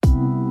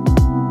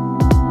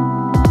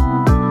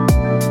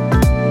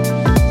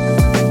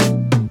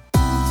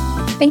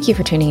Thank you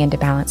for tuning in to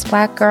Balanced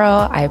Black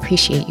Girl. I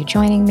appreciate you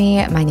joining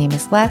me. My name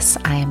is Les.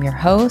 I am your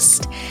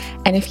host.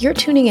 And if you're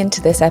tuning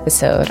into this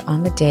episode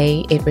on the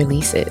day it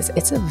releases,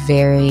 it's a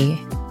very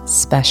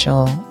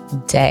special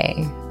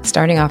day.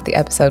 Starting off the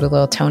episode a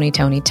little Tony,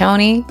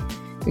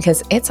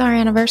 because it's our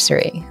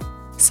anniversary.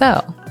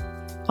 So,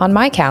 on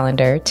my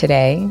calendar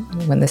today,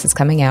 when this is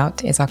coming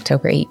out, is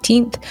October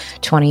 18th,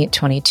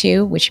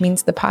 2022, which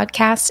means the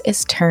podcast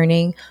is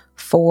turning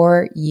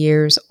 4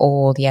 years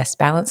old. Yes,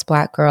 Balanced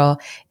Black Girl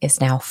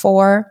is now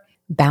 4.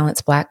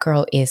 Balanced Black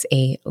Girl is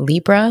a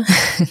Libra.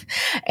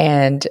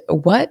 And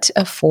what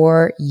a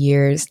 4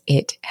 years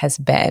it has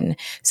been.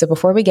 So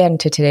before we get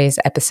into today's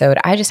episode,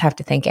 I just have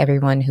to thank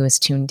everyone who has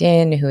tuned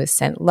in, who has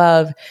sent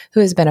love, who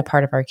has been a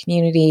part of our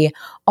community,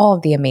 all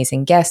of the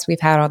amazing guests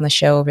we've had on the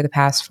show over the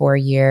past 4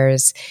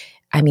 years.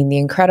 I mean, the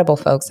incredible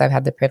folks I've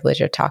had the privilege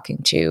of talking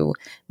to,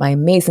 my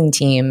amazing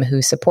team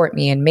who support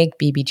me and make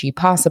BBG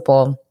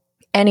possible.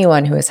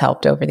 Anyone who has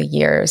helped over the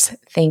years,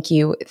 thank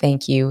you,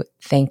 thank you,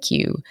 thank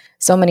you.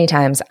 So many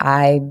times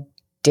I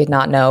did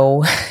not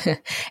know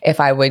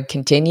if I would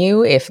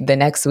continue, if the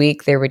next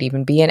week there would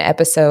even be an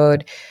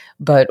episode,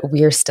 but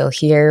we're still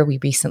here. We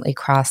recently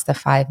crossed the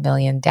 5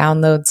 million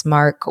downloads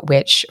mark,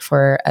 which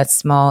for a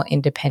small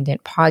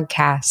independent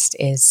podcast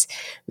is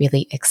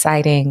really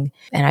exciting.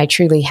 And I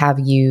truly have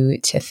you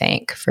to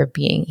thank for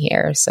being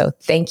here. So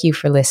thank you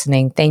for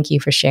listening. Thank you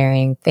for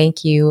sharing.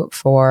 Thank you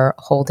for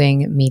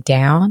holding me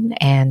down.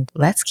 And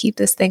let's keep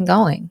this thing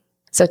going.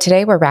 So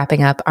today we're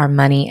wrapping up our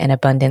Money and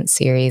Abundance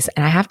series.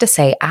 And I have to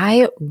say,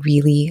 I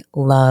really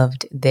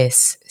loved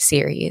this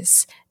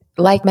series.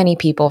 Like many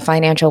people,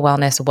 financial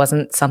wellness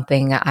wasn't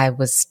something I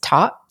was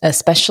taught,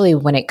 especially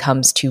when it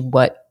comes to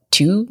what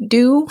to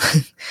do.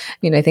 I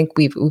mean, I think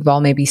we've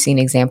all maybe seen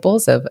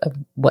examples of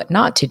what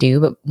not to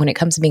do, but when it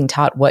comes to being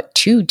taught what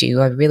to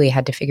do, I really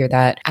had to figure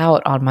that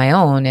out on my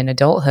own in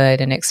adulthood,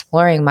 and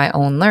exploring my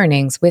own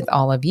learnings with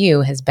all of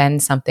you has been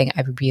something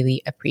I've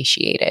really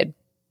appreciated.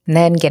 And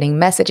then getting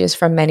messages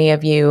from many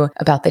of you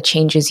about the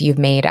changes you've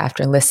made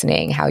after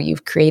listening, how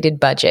you've created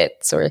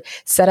budgets or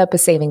set up a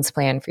savings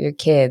plan for your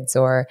kids,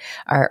 or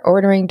are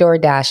ordering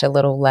DoorDash a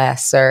little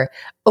less, or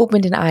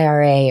opened an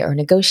IRA or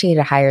negotiated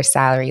a higher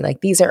salary.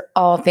 Like, these are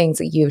all things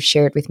that you have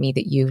shared with me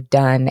that you've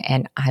done.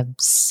 And I'm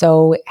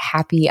so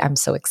happy. I'm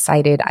so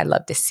excited. I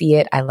love to see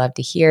it. I love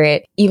to hear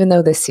it. Even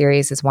though this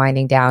series is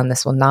winding down,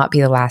 this will not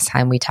be the last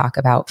time we talk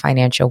about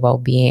financial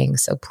well-being.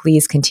 So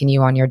please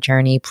continue on your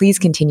journey. Please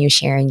continue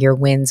sharing your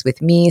wins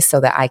with me so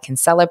that I can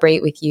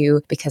celebrate with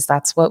you, because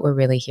that's what we're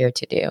really here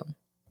to do.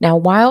 Now,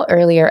 while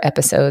earlier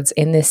episodes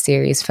in this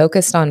series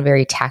focused on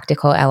very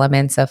tactical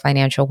elements of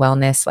financial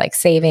wellness like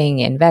saving,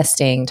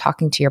 investing,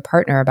 talking to your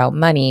partner about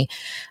money,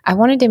 I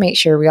wanted to make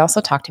sure we also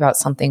talked about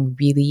something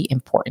really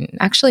important,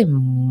 actually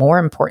more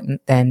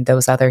important than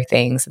those other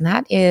things, and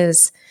that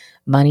is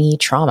money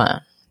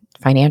trauma,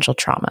 financial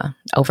trauma,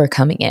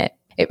 overcoming it.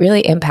 It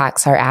really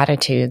impacts our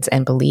attitudes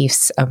and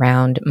beliefs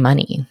around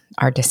money,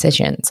 our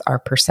decisions, our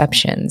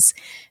perceptions.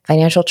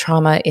 Financial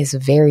trauma is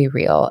very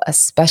real,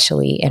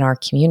 especially in our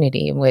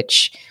community,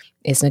 which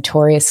is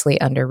notoriously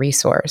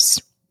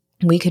under-resourced.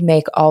 We could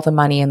make all the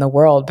money in the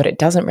world, but it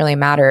doesn't really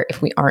matter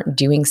if we aren't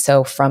doing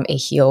so from a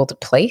healed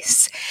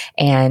place.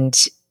 And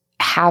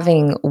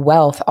having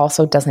wealth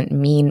also doesn't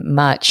mean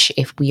much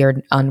if we are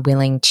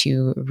unwilling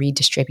to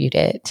redistribute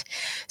it.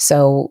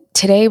 So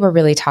today we're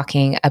really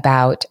talking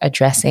about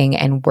addressing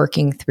and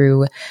working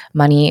through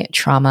money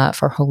trauma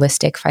for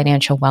holistic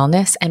financial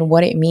wellness, and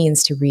what it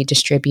means to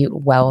redistribute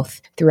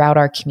wealth throughout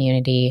our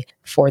community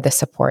for the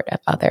support of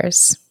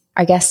others.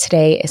 Our guest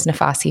today is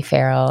Nafasi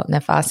Farrell.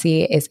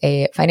 Nafasi is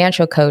a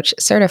financial coach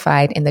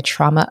certified in the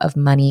Trauma of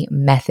Money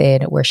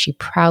method, where she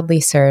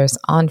proudly serves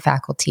on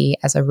faculty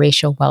as a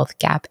racial wealth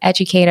gap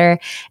educator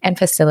and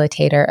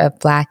facilitator of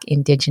Black,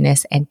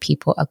 Indigenous, and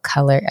people of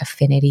color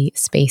affinity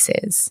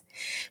spaces.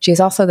 She is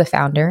also the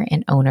founder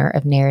and owner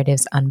of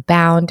Narratives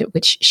Unbound,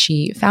 which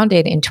she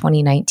founded in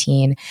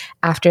 2019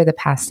 after the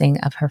passing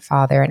of her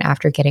father and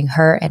after getting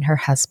her and her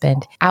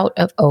husband out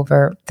of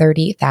over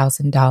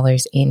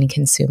 $30,000 in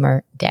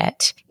consumer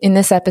debt. In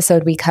this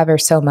episode, we cover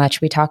so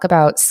much. We talk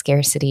about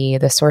scarcity,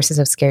 the sources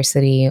of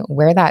scarcity,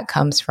 where that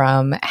comes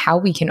from, how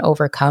we can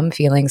overcome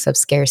feelings of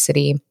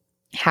scarcity,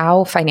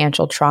 how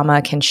financial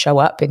trauma can show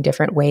up in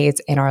different ways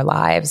in our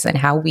lives, and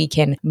how we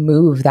can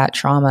move that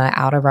trauma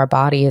out of our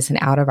bodies and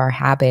out of our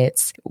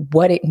habits,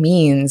 what it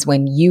means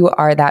when you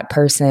are that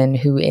person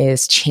who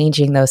is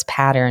changing those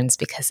patterns,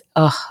 because,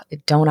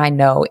 don't I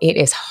know, it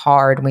is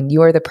hard when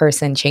you are the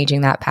person changing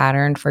that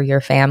pattern for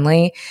your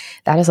family.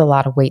 That is a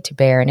lot of weight to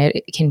bear, and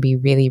it can be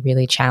really,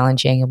 really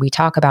challenging. And we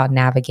talk about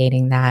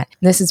navigating that.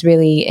 This is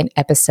really an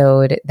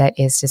episode that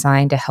is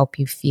designed to help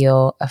you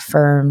feel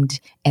affirmed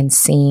and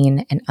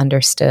seen and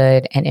understood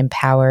and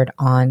empowered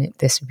on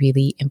this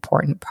really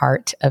important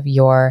part of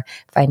your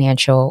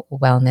financial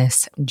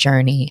wellness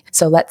journey.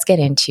 So let's get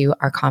into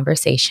our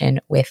conversation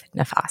with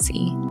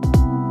Nafasi.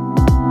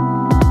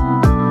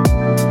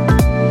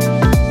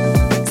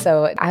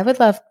 So I would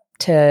love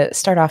to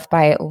start off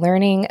by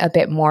learning a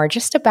bit more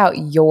just about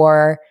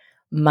your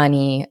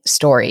money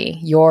story,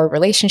 your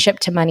relationship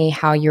to money,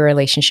 how your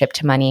relationship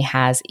to money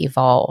has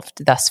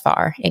evolved thus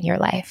far in your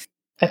life?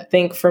 I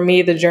think for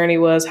me, the journey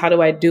was, how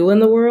do I do in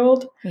the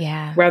world?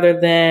 Yeah. Rather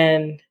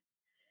than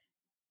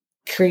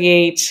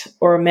create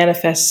or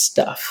manifest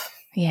stuff.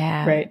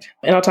 Yeah. Right.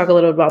 And I'll talk a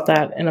little about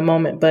that in a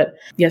moment. But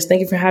yes, thank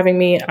you for having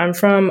me. I'm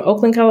from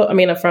Oakland,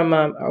 California.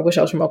 I wish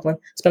I was from Oakland.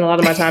 Spent a lot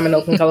of my time in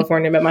Oakland,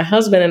 California. Met my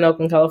husband in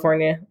Oakland,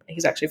 California.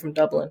 He's actually from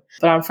Dublin.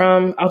 But I'm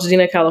from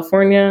Altadena,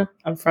 California.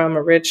 I'm from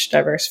a rich,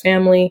 diverse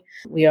family.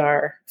 We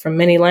are from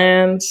many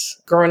lands.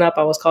 Growing up,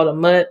 I was called a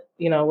mutt,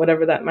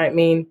 whatever that might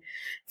mean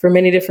for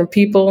many different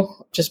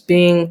people. Just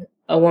being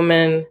a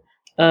woman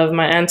of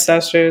my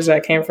ancestors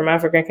that came from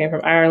Africa, came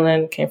from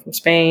Ireland, came from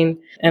Spain,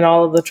 and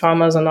all of the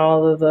traumas and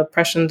all of the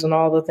oppressions and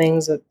all the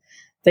things that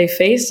they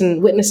faced,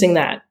 and witnessing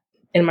that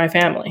in my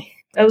family.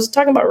 I was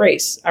talking about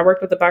race. I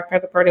worked with the Black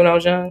Panther Party when I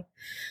was young.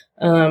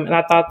 And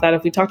I thought that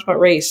if we talked about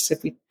race,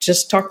 if we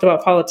just talked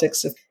about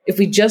politics, if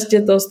we just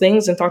did those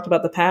things and talked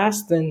about the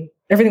past, then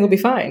everything would be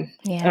fine.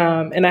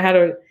 Yeah. And I had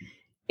an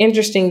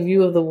interesting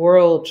view of the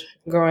world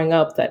growing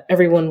up, that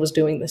everyone was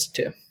doing this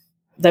too,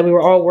 that we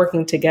were all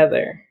working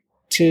together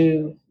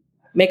to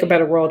make a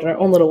better world in our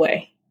own little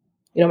way.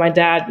 My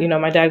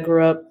dad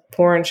grew up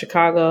poor in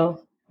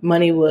Chicago. My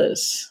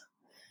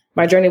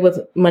journey with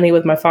money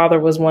with my father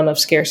was one of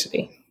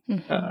scarcity.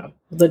 Mm-hmm.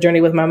 The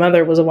journey with my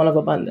mother was one of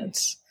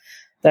abundance,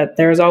 that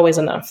there is always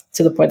enough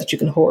to the point that you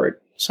can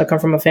hoard. So I come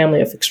from a family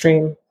of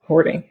extreme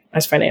hoarding.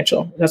 That's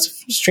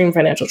extreme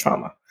financial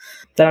trauma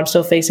that I'm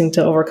still facing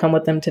to overcome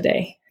with them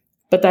today.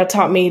 But that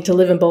taught me to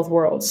live in both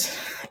worlds.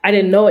 I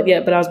didn't know it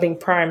yet, but I was being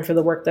primed for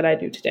the work that I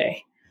do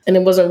today. And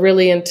it wasn't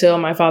really until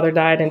my father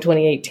died in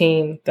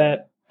 2018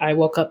 that I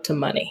woke up to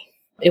money.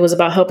 It was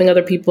about helping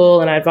other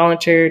people, and I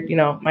volunteered,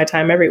 my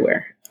time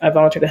everywhere. I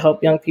volunteered to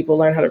help young people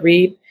learn how to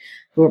read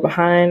who were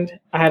behind.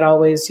 I had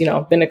always,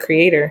 been a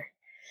creator.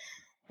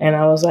 And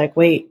I was like,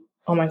 wait,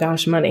 oh my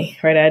gosh, money,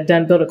 right? I had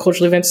built a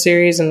cultural events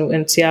series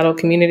in Seattle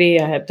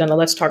community. I had done a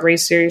Let's Talk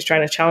Race series,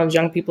 trying to challenge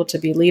young people to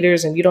be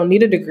leaders. And you don't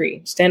need a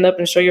degree. Stand up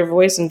and show your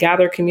voice and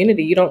gather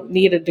community. You don't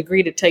need a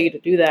degree to tell you to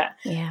do that.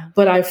 Yeah.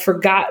 But I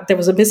forgot there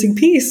was a missing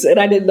piece, and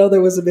I didn't know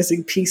there was a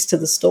missing piece to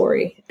the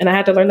story. And I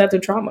had to learn that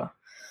through trauma.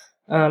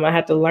 I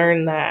had to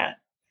learn that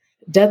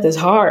death is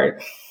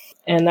hard.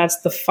 And that's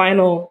the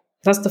final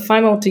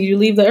till you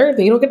leave the earth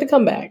and you don't get to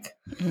come back.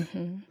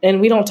 Mm-hmm. And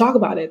we don't talk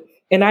about it.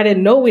 And I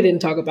didn't know we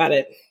didn't talk about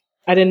it.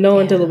 I didn't know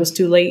until it was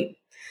too late.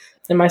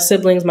 And my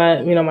siblings,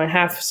 my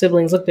half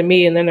siblings looked at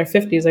me and then their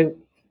 50s, like,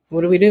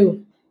 what do we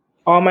do?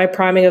 All my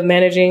priming of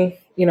managing,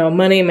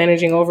 money,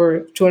 managing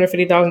over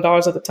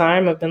 $250,000 at the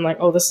time, I've been like,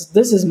 oh, this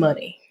is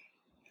money.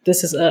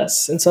 This is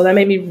us. And so that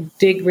made me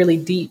dig really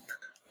deep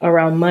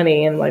around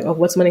money and like, oh,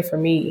 what's money for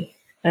me?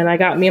 And I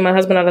got me and my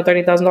husband out of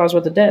 $30,000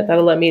 worth of debt. That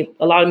allowed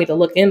me to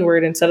look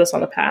inward and set us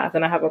on a path.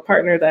 And I have a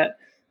partner that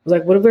was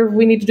like, whatever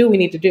we need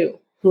to do.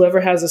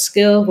 Whoever has a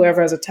skill,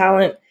 whoever has a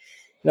talent,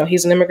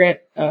 he's an immigrant,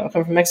 coming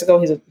from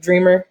Mexico. He's a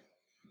dreamer.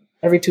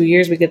 Every 2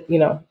 years we get,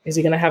 is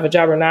he going to have a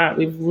job or not?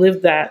 We've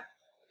lived that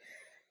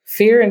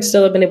fear and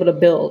still have been able to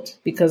build,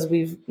 because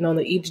we've known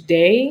that each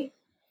day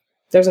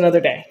there's another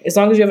day. As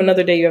long as you have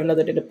another day, you have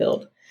another day to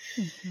build.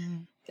 Mm-hmm.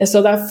 And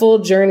so that full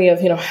journey of,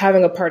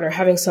 having a partner,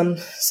 having some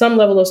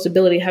level of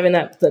stability, having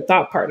the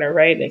thought partner,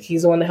 right? Like,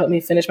 he's the one that helped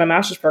me finish my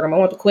master's program. I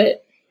wanted to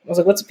quit. I was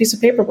like, what's a piece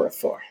of paper worth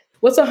for?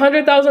 What's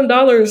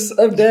 $100,000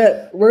 of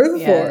debt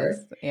worth for?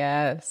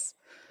 Yes.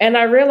 And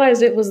I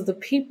realized it was the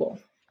people,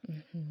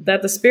 mm-hmm.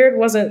 that the spirit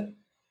wasn't,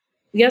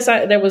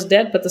 there was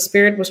debt, but the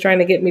spirit was trying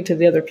to get me to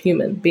the other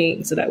human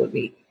beings that I would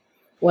meet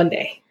one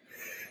day.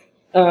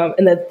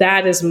 And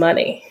that is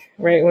money,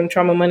 right? When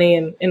trauma money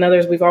and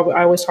others,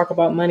 I always talk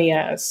about money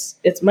as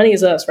money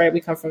is us, right?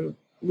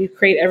 We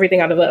create everything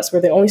out of us.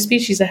 We're the only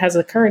species that has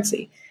a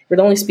currency. We're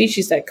the only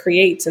species that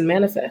creates and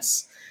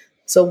manifests.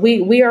 So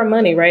we are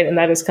money, right? And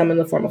that has come in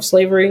the form of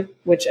slavery,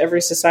 which every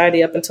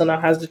society up until now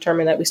has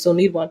determined that we still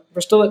need one.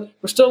 We're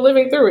still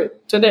living through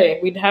it today.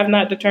 We have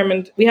not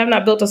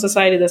built a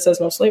society that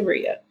says no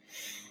slavery yet.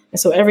 And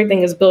so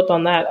everything is built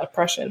on that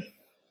oppression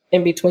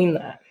in between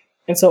that.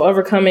 And so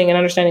overcoming and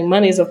understanding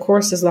money is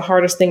the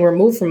hardest thing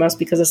removed from us,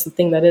 because it's the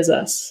thing that is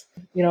us.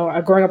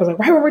 Growing up, I was like,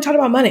 why were we talking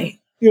about money?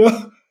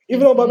 Even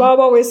though my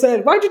mom always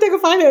said, why'd you take a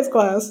finance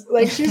class?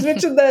 Like, she's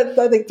mentioned that,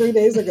 I think, 3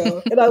 days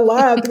ago. And I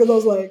laughed because I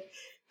was like,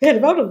 man,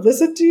 if I would have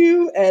listened to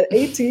you at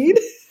 18,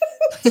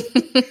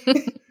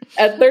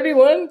 at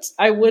 31,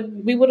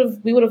 we would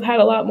have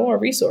had a lot more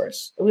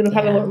resource. We would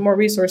have had a lot more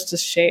resource to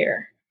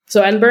share.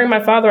 So, and burying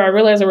my father, I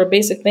realized there were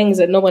basic things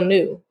that no one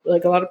knew.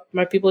 Like, a lot of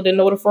my people didn't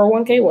know what a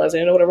 401k was. They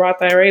didn't know what a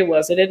Roth IRA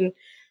was. They didn't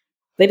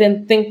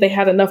think they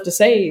had enough to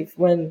save,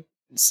 when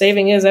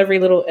saving is it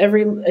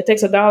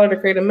takes $1 to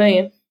create $1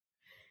 million.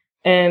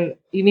 And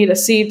you need a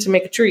seed to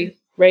make a tree,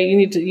 right?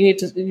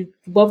 You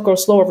both grow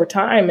slow over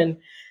time. And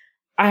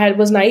I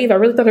was naive. I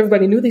really thought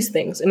everybody knew these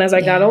things. And as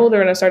I got older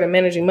and I started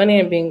managing money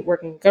and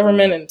working in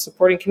government and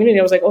supporting community,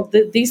 I was like, oh,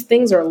 these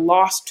things are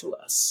lost to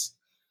us.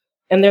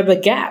 And they're the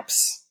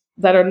gaps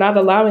that are not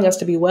allowing us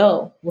to be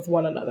well with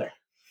one another.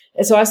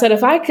 And so I said,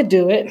 if I could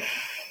do it,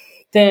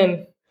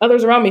 then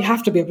others around me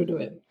have to be able to do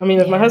it. I mean,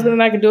 if my husband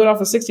and I could do it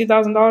off of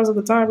 $60,000 at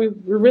the time, we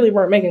really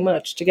weren't making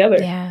much together.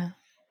 Yeah. And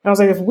I was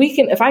like,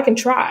 if I can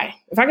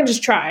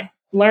just try,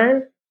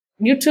 learn.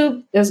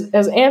 YouTube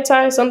as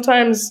anti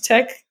sometimes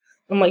tech.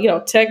 I'm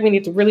like, tech, we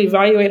need to really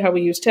evaluate how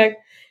we use tech.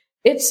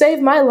 It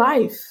saved my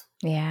life.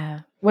 Yeah.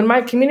 When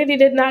my community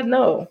did not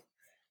know,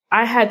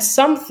 I had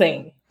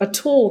something, a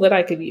tool that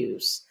I could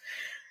use.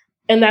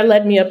 And that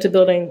led me up to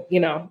building,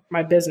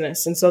 my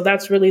business. And so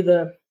that's really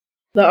the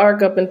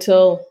arc up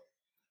until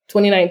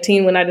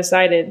 2019 when I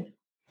decided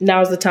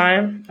now's the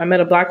time. I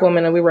met a Black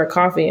woman and we were at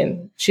coffee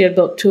and she had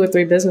built 2 or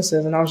 3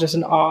 businesses and I was just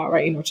in awe,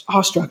 right? Just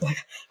awestruck. Like,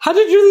 how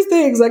did you do these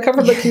things? I come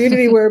from a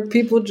community where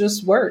people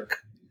just work.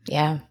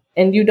 Yeah.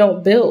 And you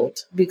don't build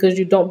because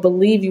you don't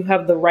believe you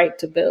have the right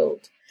to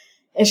build.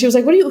 And she was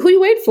like, who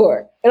you wait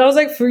for? And I was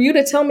like, for you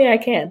to tell me I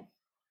can.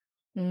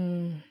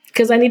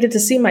 Because I needed to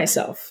see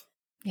myself.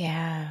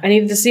 Yeah. I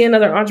needed to see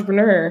another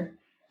entrepreneur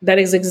that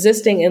is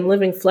existing in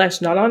living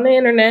flesh, not on the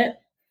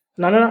internet,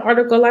 not in an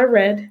article I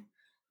read.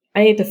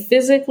 I need to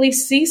physically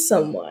see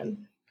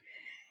someone.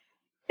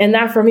 And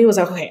that for me was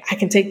like, okay, I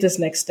can take this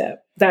next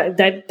step.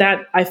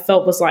 That I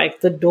felt was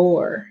like the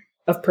door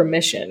of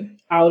permission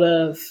out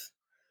of,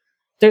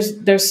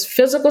 there's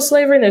physical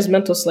slavery and there's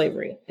mental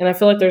slavery. And I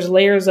feel like there's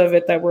layers of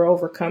it that we're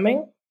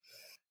overcoming.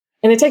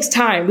 And it takes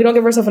time. We don't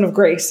give ourselves enough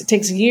grace. It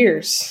takes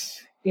years.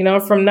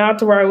 From now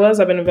to where I was,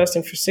 I've been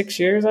investing for 6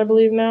 years, I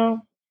believe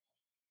now.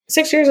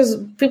 6 years is,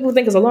 people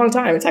think is a long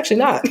time. It's actually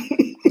not.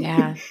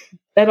 Yeah.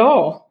 At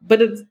all.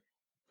 But it's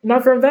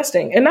not for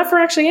investing and not for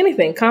actually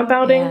anything.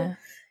 Compounding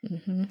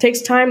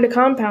takes time to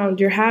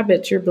compound your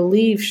habits, your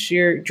beliefs,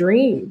 your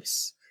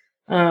dreams.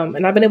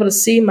 And I've been able to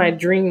see my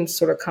dreams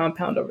sort of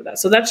compound over that.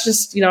 So that's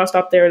just, I'll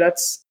stop there.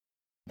 That's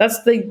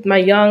my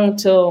young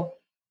till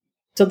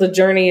the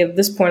journey of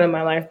this point in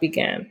my life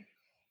began.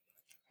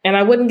 And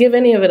I wouldn't give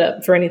any of it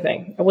up for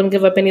anything. I wouldn't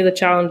give up any of the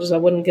challenges. I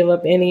wouldn't give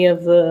up any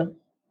of the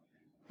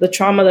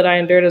trauma that I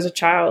endured as a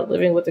child,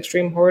 living with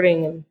extreme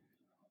hoarding and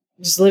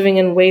just living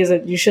in ways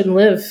that you shouldn't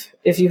live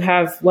if you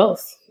have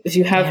wealth, if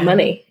you have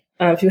money,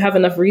 if you have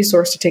enough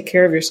resource to take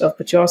care of yourself,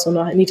 but you also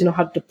need to know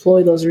how to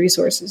deploy those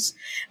resources.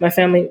 My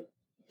family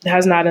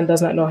has not and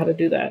does not know how to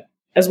do that,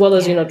 as well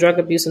as, drug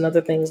abuse and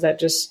other things that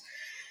just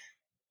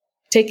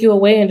take you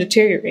away and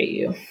deteriorate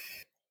you.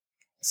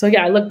 So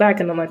I look back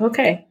and I'm like,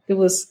 okay, it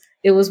was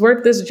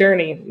worth this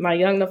journey, my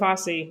young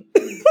Nafasi.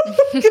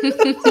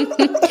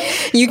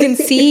 You can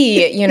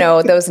see,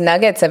 those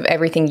nuggets of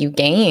everything you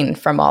gain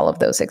from all of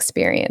those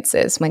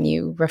experiences when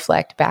you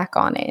reflect back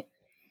on it.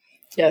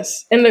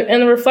 Yes. And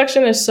the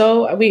reflection is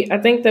I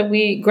think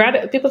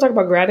that people talk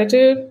about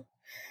gratitude,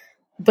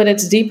 but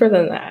it's deeper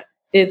than that.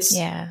 It's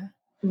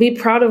be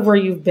proud of where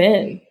you've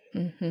been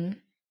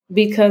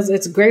because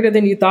it's greater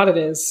than you thought it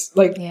is.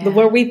 Like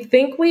where we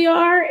think we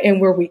are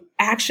and where we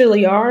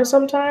actually are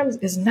sometimes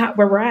is not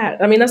where we're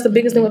at. I mean, that's the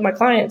biggest thing with my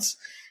clients.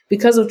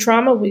 Because of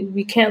trauma,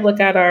 we can't look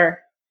at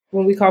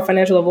when we call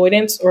financial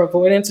avoidance or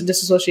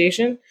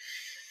disassociation.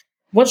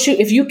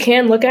 If you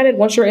can look at it,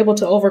 once you're able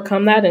to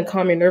overcome that and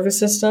calm your nervous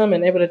system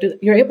and able to do,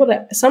 you're able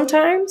to,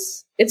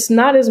 sometimes it's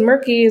not as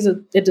murky as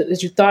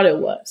you thought it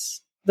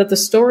was, that the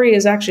story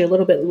is actually a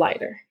little bit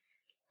lighter,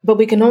 but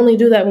we can only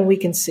do that when we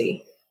can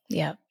see.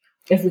 Yeah.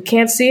 If we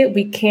can't see it,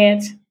 we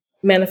can't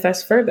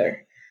manifest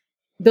further.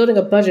 Building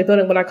a budget,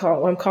 building what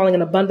I'm calling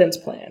an abundance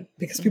plan,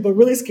 because people are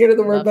really scared of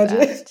the word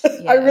budget.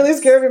 Yes. I really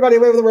scare everybody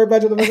away with the word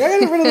budget. I'm like, I gotta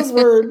get rid of this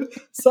word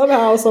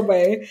somehow, some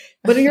way.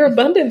 But your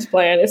abundance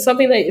plan is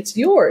something that it's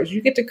yours.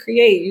 You get to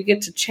create, you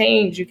get to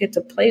change, you get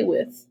to play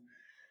with.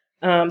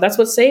 That's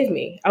what saved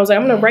me. I was like,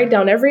 I'm going to write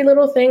down every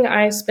little thing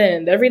I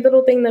spend, every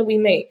little thing that we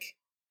make,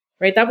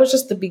 right? That was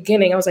just the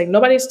beginning. I was like,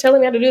 nobody's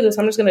telling me how to do this.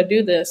 I'm just going to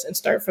do this and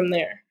start from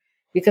there,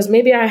 because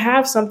maybe I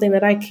have something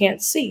that I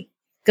can't see.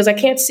 Because I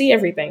can't see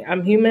everything.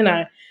 I'm human.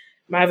 I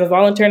have a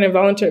voluntary and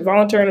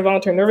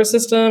involuntary nervous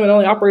system. It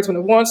only operates when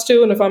it wants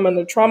to. And if I'm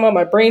under trauma,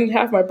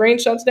 half my brain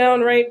shuts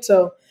down, right?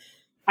 So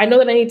I know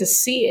that I need to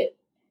see it.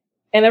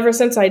 And ever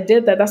since I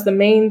did that, that's the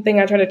main thing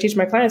I try to teach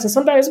my clients. And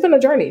sometimes it's been a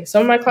journey.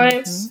 Some of my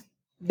clients,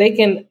 they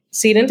can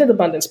seed into the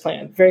abundance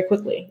plan very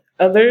quickly.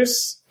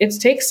 Others, it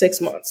takes 6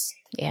 months.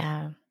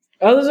 Yeah.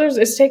 Others,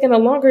 it's taken a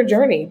longer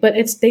journey, but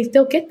they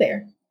still get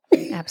there.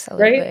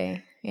 Absolutely.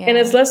 Right? Yeah. And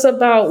it's less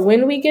about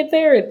when we get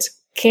there. It's,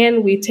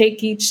 can we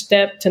take each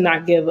step to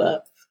not give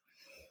up?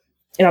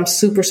 And I'm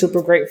super,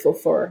 super grateful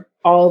for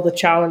all the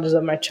challenges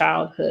of my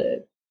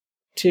childhood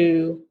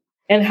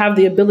and have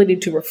the ability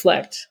to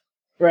reflect,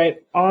 right,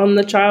 on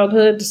the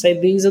childhood, to say,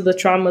 these are the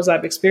traumas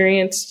I've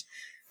experienced.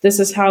 This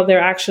is how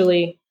they're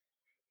actually,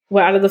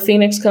 out of the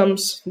phoenix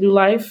comes new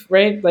life,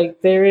 right?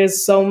 Like, there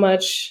is so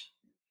much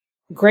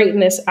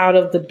greatness out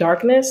of the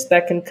darkness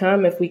that can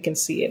come if we can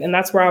see it. And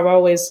that's where I've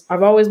always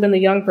been the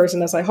young person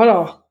that's like, hold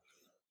on,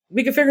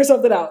 we can figure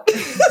something out.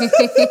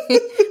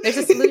 There's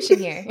a solution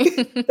here.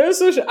 There's a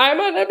solution. I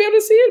might not be able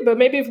to see it, but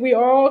maybe if we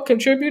all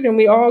contribute and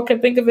we all can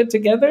think of it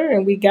together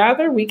and we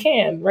gather, we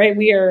can, right?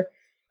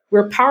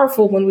 we're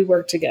powerful when we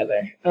work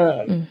together.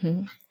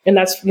 And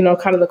that's, you know,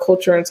 kind of the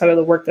culture inside of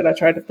the work that I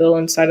tried to build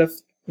inside of,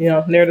 you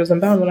know, Narratives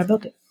Unbound when I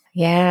built it.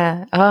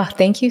 Yeah. Oh,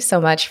 thank you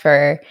so much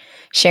for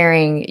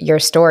sharing your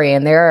story.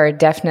 And there are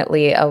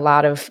definitely a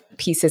lot of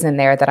pieces in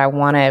there that I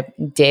want to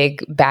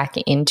dig back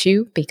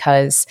into,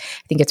 because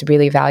I think it's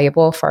really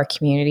valuable for our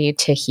community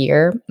to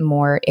hear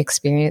more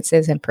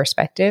experiences and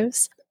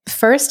perspectives.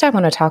 First, I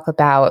want to talk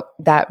about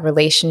that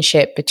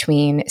relationship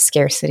between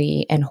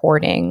scarcity and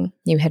hoarding.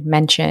 You had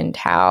mentioned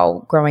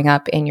how growing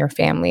up in your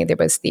family, there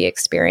was the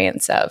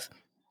experience of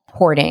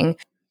hoarding.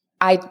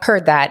 I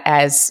heard that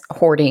as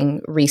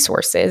hoarding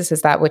resources.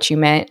 Is that what you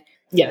meant?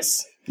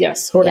 Yes.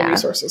 Hoarding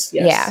resources.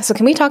 Yes. Yeah. So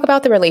can we talk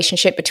about the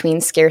relationship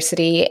between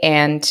scarcity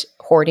and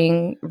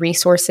hoarding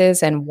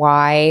resources, and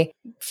why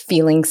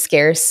feeling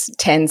scarce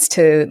tends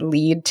to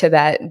lead to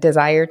that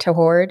desire to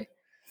hoard?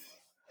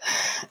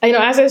 You know,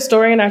 as a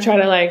historian, I try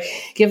to like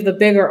give the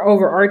bigger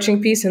overarching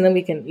piece, and then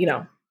we can, you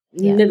know,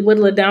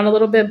 whittle it down a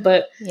little bit.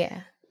 But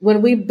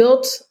when we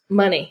built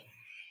money,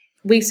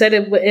 we said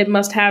it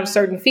must have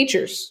certain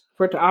features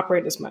for it to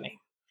operate as money.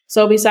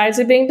 So besides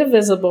it being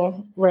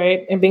divisible,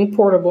 right, and being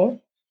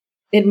portable,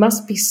 it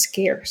must be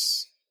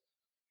scarce.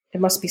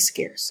 It must be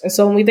scarce. And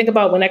so when we think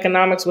about when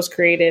economics was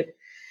created,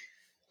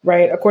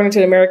 right, according to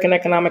the American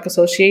Economic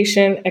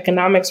Association,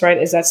 economics, right,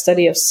 is that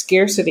study of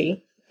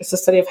scarcity. It's a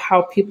study of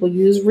how people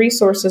use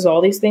resources,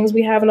 all these things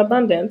we have in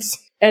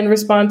abundance, and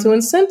respond to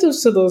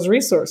incentives to those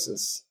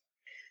resources.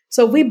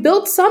 So we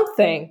built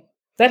something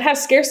that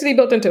has scarcity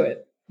built into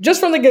it,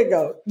 just from the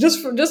get-go,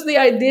 just the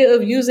idea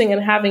of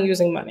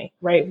using money,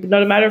 right?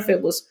 No matter if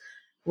it was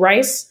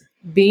rice,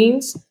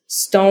 beans,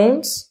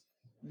 stones,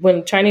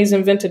 when Chinese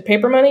invented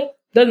paper money,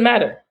 doesn't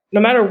matter.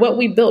 No matter what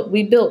we built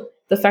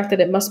the fact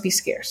that it must be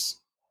scarce,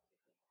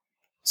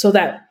 so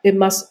that it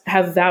must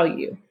have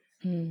value.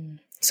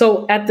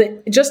 So at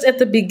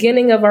the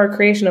beginning of our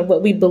creation of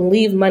what we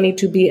believe money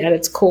to be at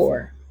its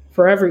core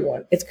for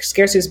everyone, it's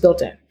scarcity is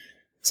built in.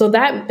 So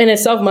that in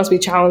itself must be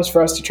challenged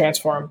for us to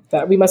transform.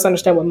 That we must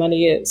understand what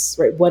money is,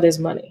 right? What is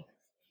money?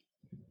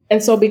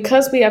 And so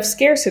because we have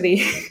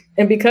scarcity,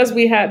 and because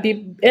we have,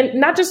 and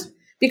not just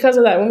because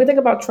of that, when we think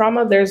about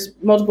trauma, there's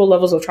multiple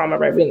levels of trauma,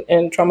 right?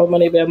 In trauma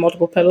money, we have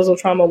multiple pillars of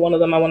trauma. One of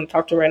them I want to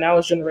talk to right now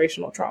is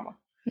generational trauma,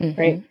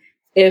 right?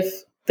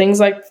 If things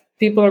like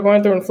people are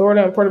going through in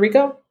Florida and Puerto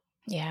Rico,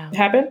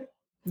 happen,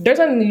 there's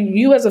nothing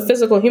you as a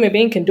physical human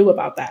being can do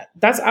about that.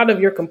 That's out of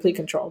your complete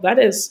control. That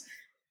is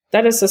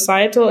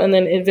societal, and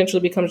then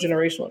eventually becomes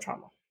generational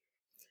trauma.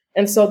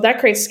 And so that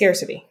creates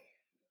scarcity.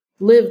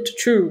 Lived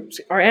true.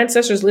 Our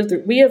ancestors lived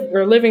through,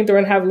 are living through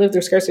and have lived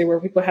through scarcity where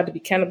people had to be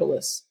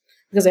cannibalists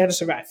because they had to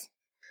survive.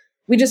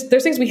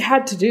 There's things we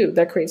had to do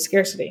that create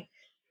scarcity.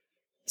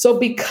 So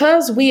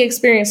because we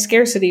experience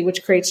scarcity,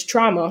 which creates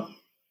trauma,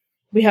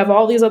 we have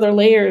all these other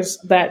layers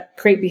that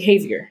create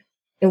behavior.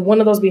 And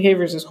one of those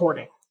behaviors is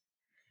hoarding.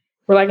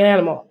 We're like an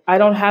animal. I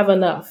don't have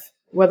enough,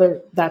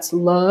 whether that's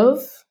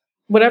love,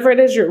 whatever it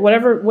is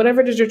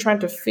you're trying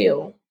to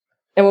feel.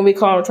 And when we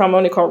call trauma,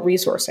 only call it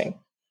resourcing.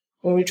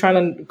 When we're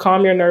trying to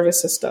calm your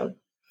nervous system,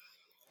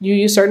 you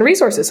use certain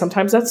resources.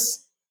 Sometimes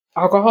that's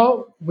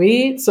alcohol,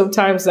 weed.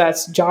 Sometimes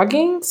that's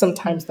jogging.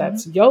 Sometimes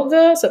that's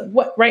yoga.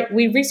 Right?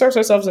 We resource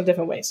ourselves in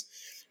different ways.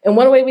 And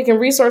one way we can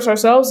resource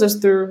ourselves is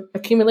through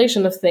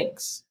accumulation of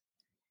things.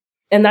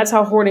 And that's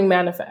how hoarding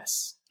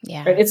manifests.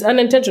 Yeah. Right? It's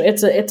unintentional.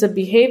 It's a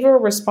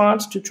behavioral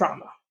response to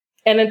trauma.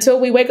 And until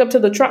we wake up to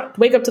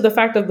the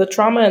fact of the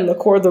trauma and the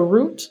core, the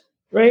root,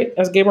 right?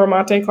 As Gabor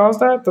Mate calls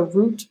that, the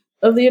root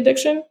of the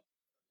addiction.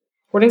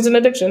 Hoarding's an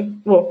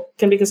addiction. Well,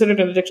 can be considered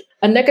an addiction.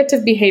 A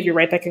negative behavior,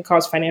 right? That can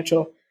cause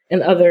financial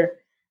and other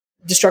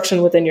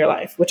destruction within your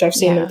life, which I've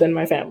seen within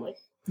my family.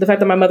 The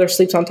fact that my mother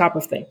sleeps on top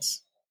of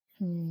things.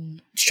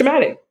 It's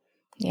traumatic.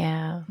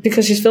 Yeah.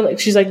 Because she's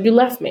like, you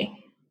left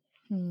me.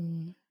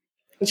 And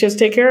she has to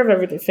take care of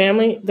everything.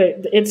 Family,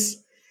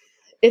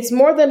 it's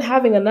more than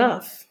having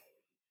enough.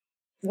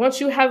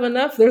 Once you have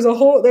enough, there's a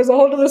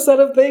whole other set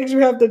of things you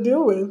have to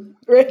deal with,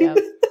 right?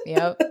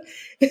 Yep.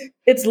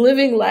 It's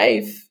living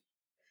life.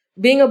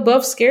 Being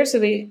above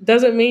scarcity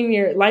doesn't mean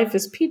your life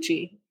is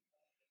peachy,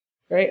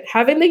 right?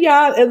 Having the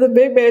yacht and the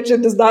big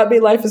mansion does not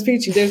mean life is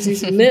peachy. There's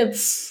these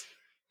myths,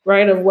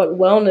 right, of what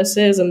wellness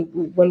is.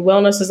 And when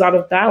wellness is out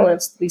of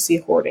balance, we see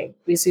hoarding.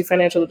 We see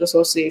financial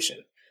dissociation.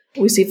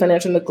 We see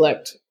financial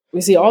neglect.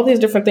 We see all these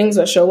different things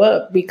that show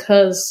up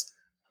because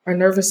our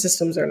nervous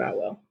systems are not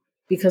well,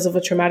 because of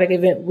a traumatic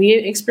event we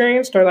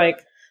experienced, or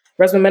like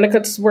Resmaa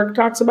Menakut's work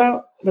talks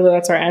about, whether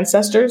that's our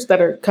ancestors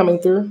that are coming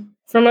through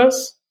from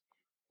us.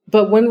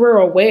 But when we're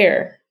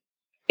aware,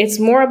 it's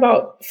more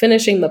about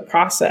finishing the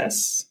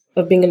process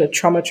of being in a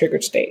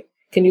trauma-triggered state.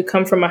 Can you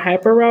come from a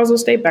hyperarousal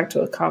state back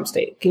to a calm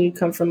state? Can you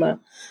come from a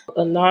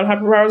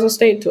non-hyperarousal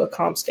state to a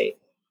calm state?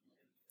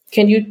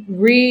 Can you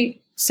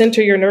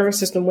re-center your nervous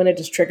system when it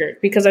is triggered?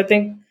 Because I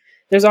think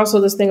there's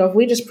also this thing of,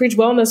 we just preach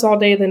wellness all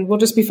day, then we'll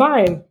just be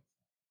fine.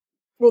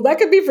 Well, that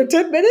could be for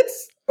 10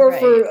 minutes, or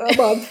for a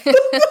month.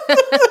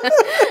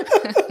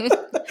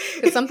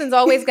 Because something's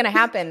always going to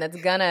happen that's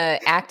going to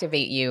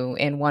activate you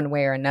in one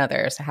way or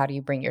another. So how do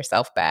you bring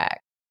yourself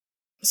back?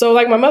 So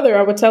like my mother,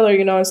 I would tell her,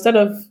 instead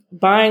of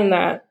buying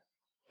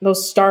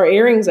those star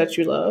earrings that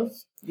you love,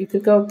 you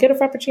could go get a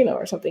Frappuccino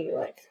or something you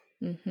like.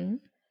 Mm-hmm.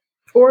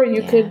 Or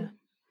you could,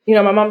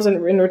 my mom's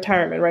in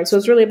retirement, right? So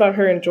it's really about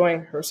her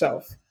enjoying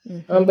herself.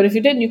 Mm-hmm. But if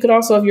you didn't, you could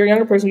also, if you're a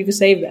younger person, you could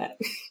save that.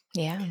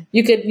 Yeah.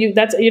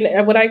 That's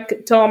what I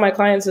tell all my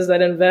clients is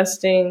that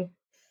investing,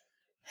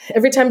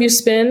 every time you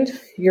spend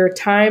your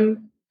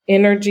time,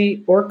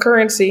 energy, or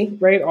currency,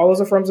 right? All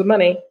those are forms of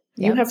money.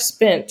 You have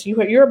spent,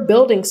 you're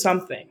building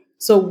something.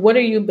 So what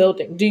are you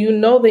building? Do you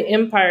know the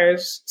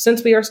empires?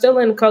 Since we are still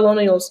in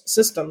colonial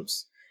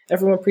systems,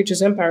 everyone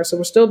preaches empire. So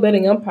we're still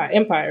building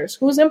empires.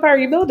 Whose empire are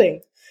you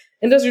building?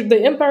 And does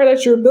the empire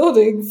that you're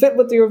building fit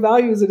with your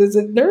values? And is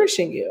it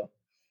nourishing you?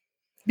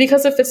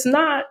 Because if it's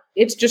not,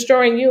 it's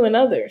destroying you and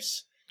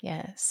others.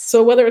 Yes.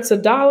 So whether it's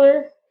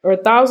 $1 or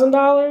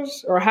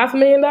 $1,000 or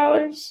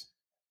 $500,000,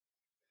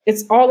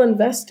 it's all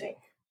investing.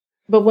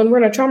 But when we're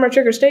in a trauma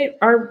trigger state,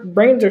 our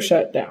brains are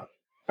shut down.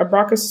 Our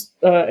Broca's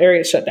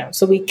area is shut down.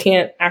 So we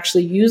can't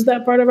actually use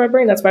that part of our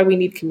brain. That's why we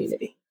need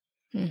community.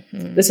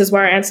 Mm-hmm. This is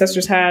why our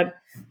ancestors had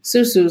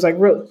susus, like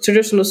real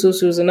traditional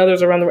susus, and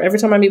others around the world. Every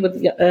time I meet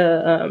with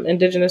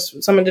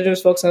some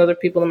indigenous folks and other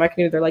people in my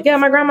community, they're like, yeah,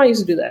 my grandma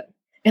used to do that.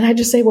 And I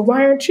just say, well,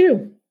 why aren't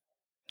you?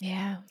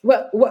 Yeah.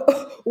 What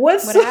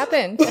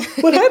happened?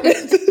 What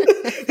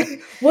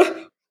happened?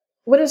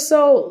 What is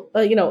so,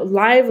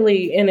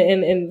 lively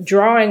in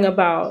drawing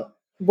about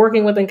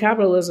working within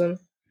capitalism?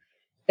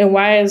 And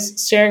why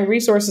is sharing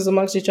resources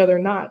amongst each other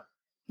not?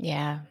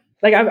 Yeah.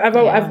 Like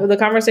I've the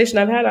conversation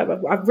I've had,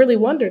 I've really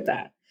wondered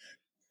that.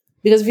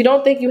 Because if you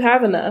don't think you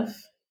have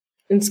enough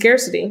in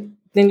scarcity,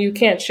 then you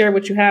can't share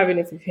what you have, even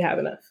if you have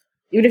enough,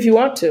 even if you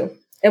want to.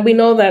 And we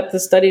know that the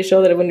studies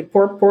show that when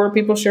poor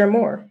people share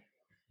more,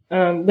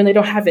 when they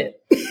don't have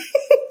it.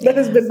 That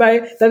has been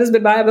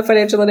by the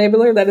financial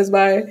enabler. That is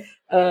by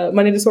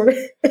money disorder,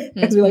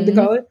 as we like to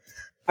call it.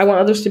 I want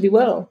others to be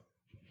well,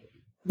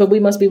 but we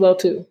must be well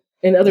too,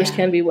 and others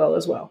can be well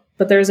as well.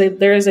 But there's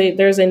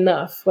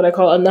enough. What I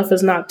call enough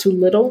is not too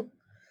little.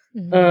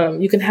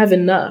 You can have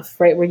enough,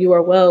 right, where you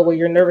are well, where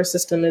your nervous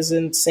system is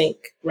in sync,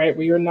 right,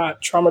 where you're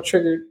not trauma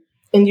triggered.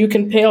 And you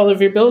can pay all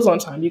of your bills on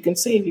time. You can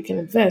save, you can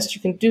invest,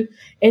 you can do,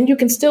 and you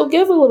can still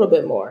give a little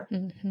bit more,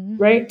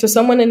 right? To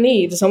someone in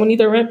need, to someone need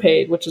their rent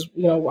paid, which is,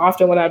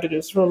 often what I have to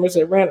do. Someone is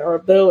a rent or a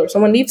bill, or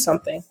someone needs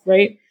something,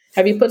 right?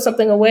 Have you put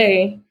something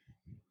away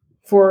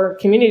for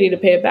community to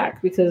pay it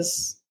back?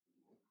 Because,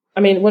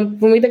 when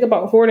we think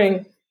about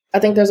hoarding, I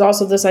think there's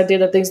also this idea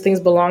that things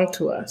belong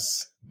to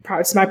us.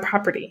 It's my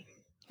property,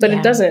 but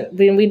it doesn't.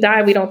 When we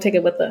die, we don't take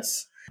it with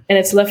us. And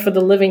it's left for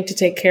the living to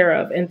take care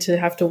of and to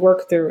have to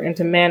work through and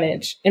to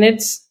manage. And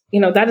it's,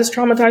 that is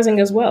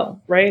traumatizing as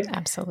well, right?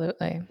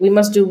 Absolutely. We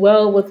must do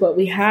well with what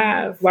we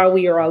have while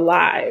we are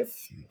alive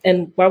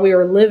and while we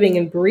are living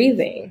and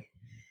breathing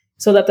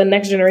so that the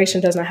next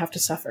generation does not have to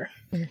suffer.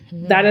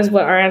 Mm-hmm. That is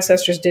what our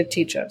ancestors did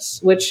teach us,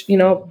 which,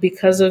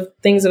 because of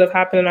things that have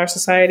happened in our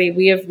society,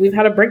 we've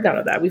had a breakdown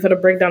of that. We've had a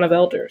breakdown of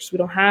elders. We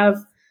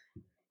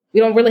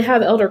don't really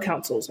have elder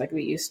councils like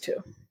we used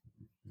to.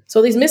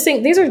 So these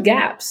are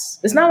gaps.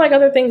 It's not like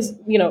other things,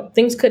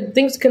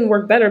 things can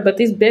work better, but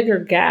these bigger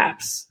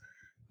gaps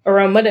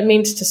around what it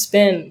means to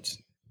spend,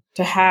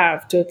 to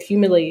have, to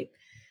accumulate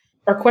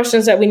are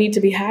questions that we need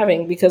to be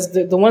having, because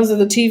the ones that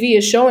the TV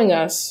is showing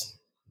us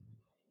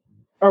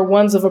are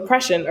ones of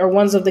oppression, or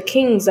ones of the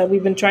kings that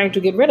we've been trying to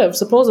get rid of,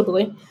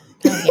 supposedly.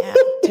 Oh, yeah.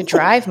 To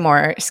drive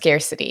more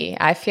scarcity.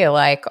 I feel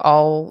like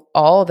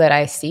all that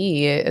I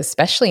see,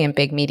 especially in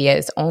big media,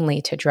 is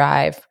only to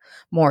drive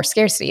more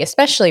scarcity,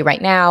 especially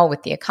right now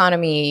with the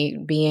economy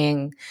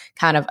being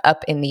kind of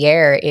up in the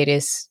air. It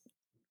is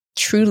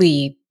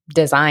truly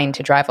designed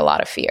to drive a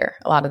lot of fear,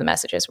 a lot of the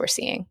messages we're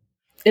seeing.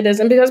 It is.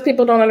 And because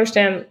people don't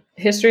understand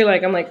history,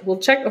 I'm like, well,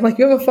 check. I'm like,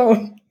 you have a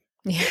phone.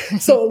 Yeah.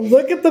 So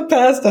look at the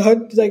past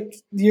 100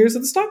 years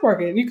of the stock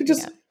market. You could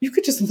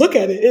just look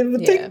at it. It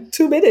would take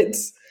 2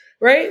 minutes,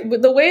 right?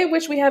 But the way in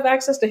which we have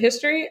access to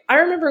history, I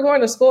remember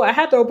going to school, I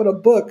had to open a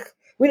book.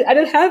 I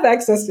didn't have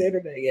access to the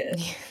internet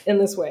yet in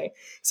this way.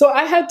 So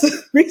I had to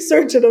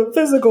research in a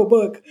physical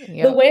book.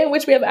 Yep. The way in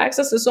which we have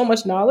access to so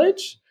much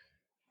knowledge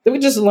that we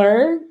just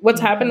learn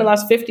what's happened in the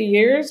last 50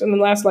 years in the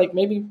last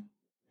maybe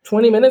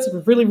 20 minutes if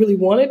we really, really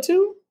wanted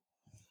to.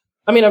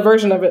 A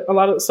version of it. A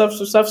lot of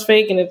stuff's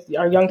fake, and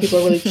our young people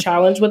are really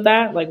challenged with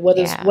that. Like what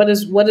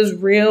is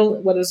real,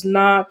 what is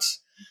not,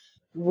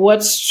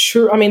 what's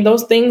true.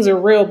 Those things are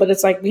real, but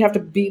it's like we have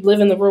to live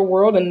in the real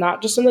world and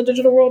not just in the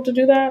digital world to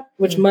do that,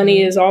 which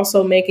money is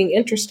also making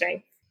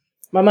interesting.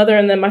 My mother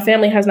and my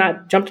family has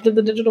not jumped into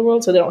the digital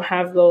world, so they don't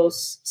have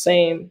those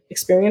same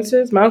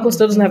experiences. My uncle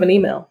still doesn't have an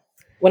email.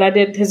 When I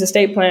did his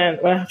estate plan,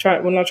 when I was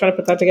trying to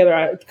put that together,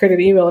 I created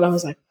an email, and I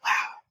was like, wow.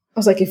 I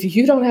was like, if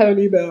you don't have an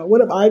email,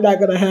 what am I not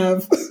going to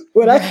have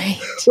when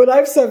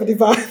I'm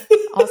 75?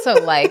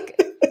 Also,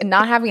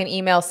 not having an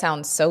email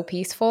sounds so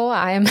peaceful.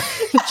 I am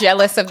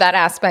jealous of that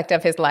aspect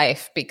of his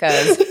life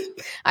because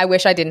I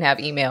wish I didn't have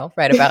email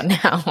right about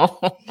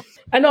now.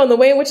 I know the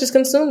way in which it's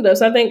consumed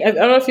us. I don't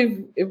know if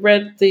you've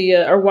read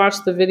or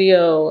watched the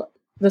video,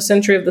 The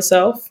Century of the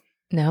Self.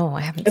 No,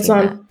 I haven't. It's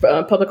seen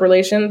on public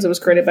relations. It was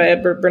created by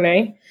Edward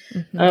Bernays.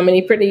 And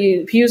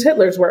he used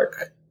Hitler's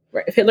work.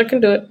 Right? If Hitler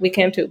can do it, we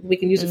can too. We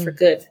can use it for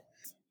good.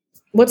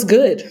 What's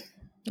good?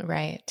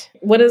 Right.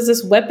 What is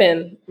this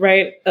weapon,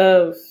 right,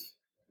 of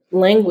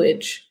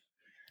language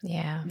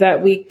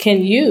that we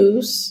can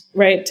use,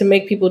 right, to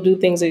make people do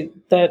things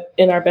that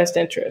in our best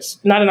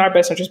interest, not in our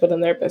best interest, but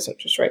in their best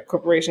interest, right?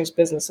 Corporations,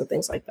 business, and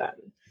things like that.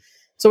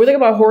 So we think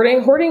about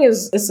hoarding. Hoarding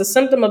it's a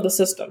symptom of the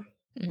system,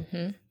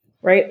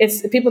 right?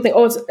 People think,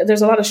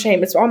 there's a lot of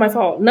shame. It's all my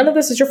fault. None of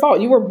this is your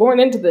fault. You were born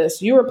into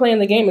this. You were playing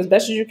the game as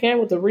best as you can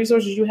with the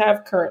resources you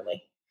have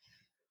currently.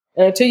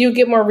 And until you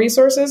get more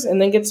resources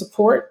and then get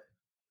support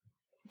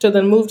to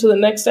then move to the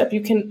next step,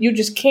 you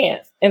just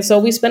can't. And so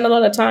we spend a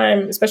lot of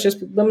time, especially as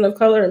women of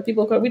color and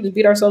people of color, we just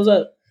beat ourselves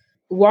up,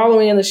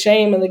 wallowing in the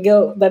shame and the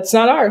guilt that's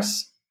not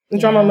ours. In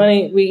Drama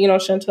Money,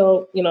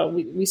 Chantel,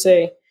 we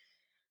say,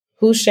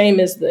 whose shame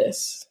is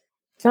this?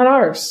 It's not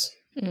ours.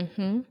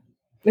 It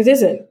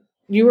isn't.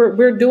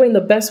 We're doing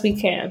the best we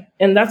can.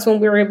 And that's when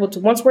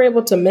once we're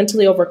able to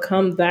mentally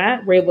overcome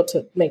that, we're able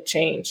to make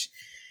change.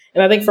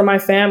 And I think for my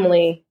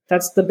family,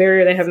 that's the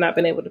barrier they have not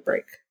been able to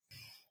break.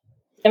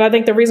 And I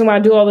think the reason why I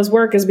do all this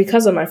work is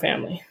because of my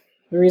family.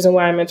 The reason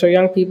why I mentor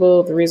young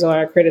people, the reason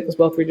why I created this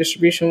wealth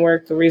redistribution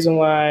work, the reason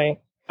why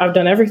I've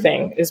done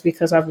everything is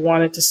because I've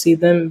wanted to see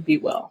them be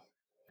well,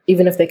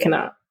 even if they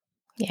cannot.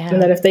 Yeah.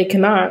 And that if they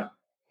cannot,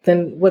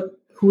 then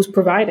who's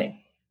providing?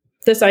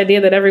 This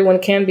idea that everyone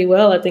can be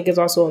well, I think, is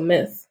also a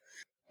myth.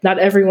 Not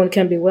everyone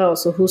can be well.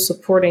 So who's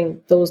supporting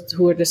those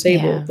who are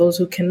disabled, those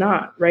who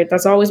cannot, right?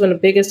 That's always been the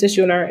biggest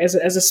issue as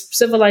a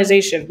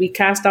civilization. We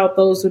cast out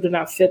those who do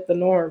not fit the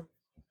norm.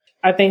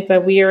 I think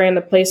that we are in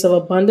a place of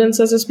abundance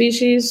as a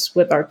species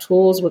with our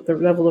tools, with the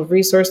level of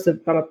resource, the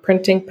amount of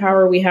printing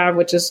power we have,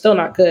 which is still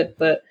not good,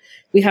 but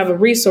we have a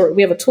resource,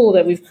 we have a tool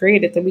that we've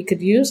created that we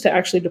could use to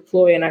actually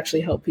deploy and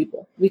actually help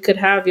people. We could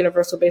have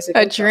universal basic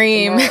income. A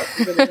dream. If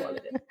we really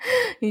wanted it.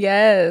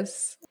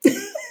 Yes.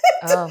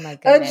 Oh my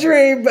goodness.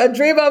 A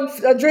dream I'm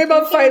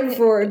fighting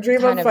for.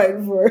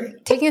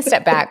 Taking a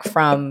step back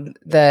from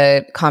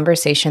the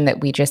conversation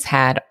that we just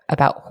had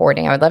about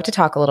hoarding, I would love to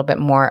talk a little bit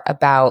more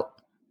about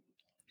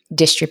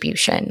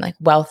distribution, like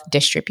wealth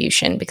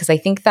distribution, because I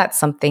think that's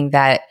something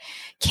that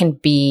can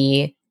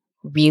be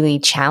really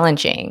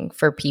challenging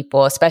for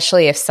people,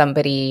 especially if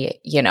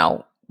somebody,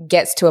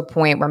 gets to a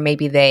point where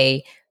maybe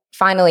they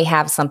finally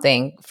have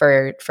something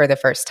for the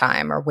first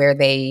time, or where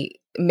they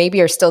maybe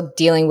are still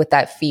dealing with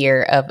that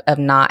fear of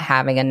not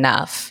having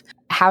enough.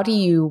 How do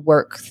you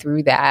work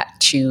through that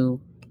to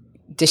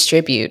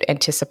distribute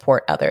and to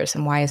support others?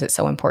 And why is it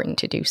so important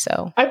to do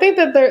so? I think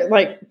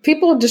that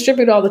people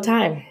distribute all the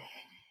time.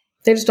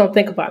 They just don't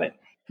think about it.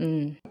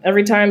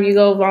 Every time you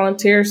go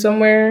volunteer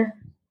somewhere,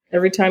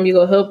 every time you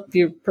go help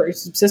your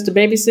sister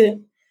babysit,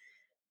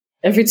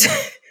 every time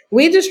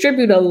we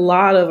distribute a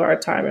lot of our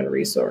time and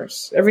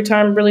resource. Every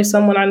time really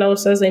someone I know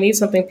says they need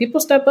something, people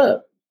step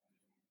up.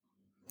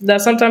 Now,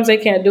 sometimes they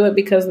can't do it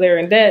because they're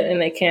in debt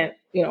and they can't,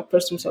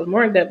 push themselves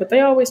more in debt, but they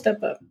always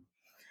step up.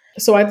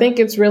 So I think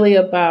it's really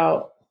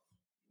about,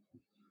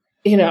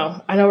 I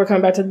know we're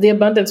coming back to the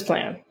abundance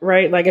plan,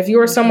 right? Like if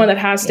you are someone that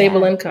has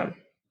stable income,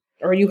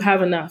 or you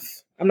have enough.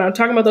 I'm not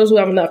talking about those who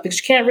have enough, because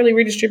you can't really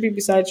redistribute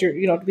besides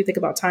we think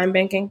about time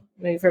banking.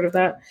 You've heard of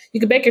that. You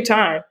can bank your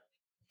time,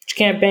 but you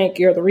can't bank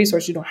the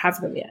resource. You don't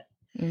have them yet.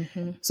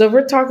 So if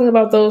we're talking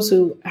about those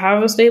who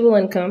have a stable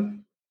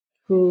income,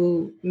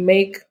 who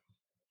in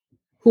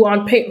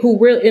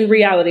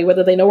reality,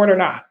 whether they know it or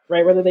not,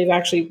 right? Whether they've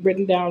actually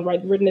written it down or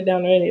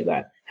any of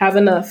that, have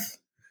enough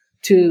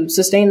to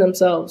sustain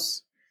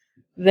themselves,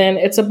 then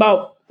it's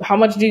about how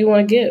much do you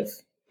want to give?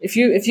 If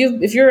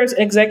you're an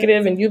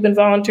executive and you've been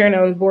volunteering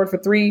on the board for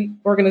 3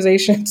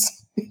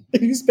 organizations,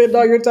 and you spend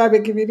all your time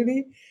in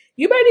community,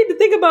 you might need to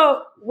think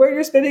about where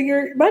you're spending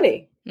your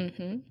money.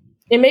 And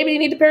maybe you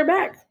need to pare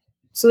back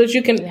so that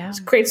you can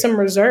create some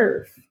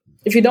reserve.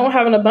 If you don't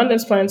have an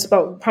abundance plan, it's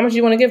about how much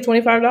you want to give.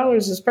 $25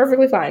 is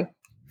perfectly fine.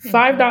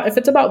 $5 if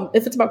it's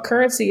about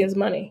currency is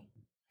money.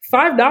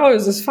 $5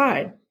 is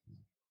fine.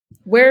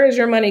 Where is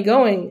your money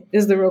going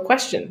is the real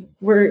question.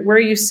 Where are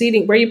you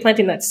seeding? Where are you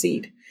planting that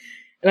seed?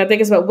 And I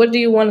think it's about what do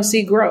you want to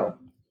see grow?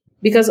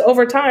 Because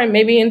over time,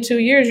 maybe in 2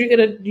 years,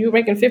 you're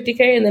making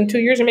 $50K, and then 2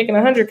 years you're making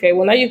 $100K.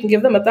 Well, now you can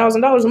give them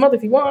 $1,000 a month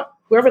if you want,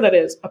 whoever that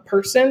is, a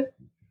person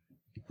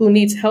who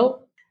needs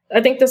help.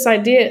 I think this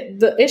idea,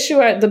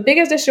 the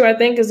biggest issue I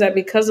think is that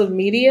because of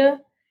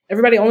media,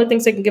 everybody only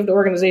thinks they can give to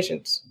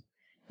organizations.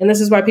 And this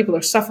is why people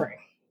are suffering.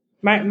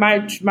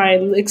 My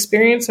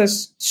experience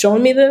has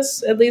shown me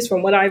this, at least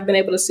from what I've been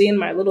able to see in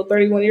my little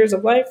 31 years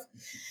of life,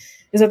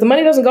 is that the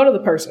money doesn't go to the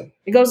person.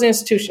 It goes to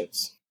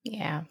institutions.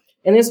 Yeah.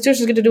 And the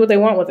institutions get to do what they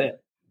want with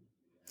it.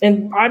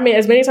 And I mean,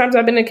 as many times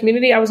I've been in a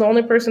community, I was the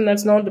only person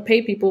that's known to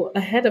pay people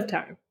ahead of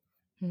time.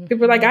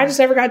 People are like, I just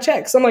never got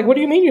checks. I'm like, what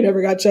do you mean you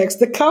never got checks?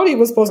 The county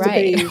was supposed to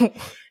pay you.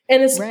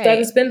 And that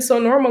has been so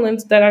normal,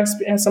 and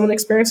and some of the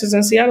experiences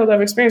in Seattle that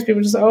I've experienced,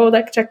 people just, oh,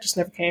 that check just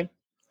never came.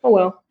 Oh,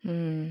 well.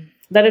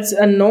 That it's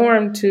a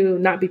norm to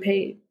not be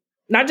paid.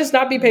 Not just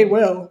not be paid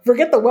well.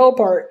 Forget the well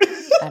part.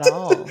 At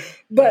all.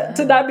 But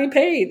to not be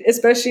paid,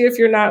 especially if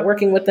you're not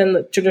working within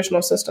the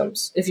traditional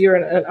systems. If you're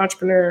an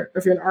entrepreneur, or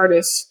if you're an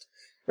artist,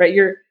 right,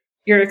 you're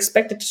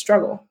expected to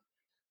struggle.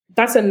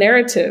 That's a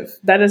narrative.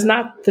 That is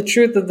not the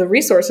truth of the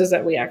resources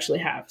that we actually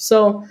have.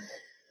 So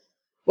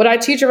what I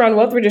teach around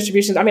wealth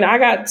redistribution, I mean, I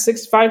got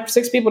six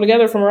people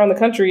together from around the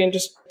country and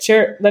just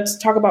share, let's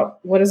talk about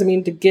what does it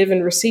mean to give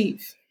and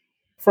receive.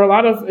 For a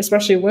lot of,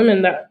 especially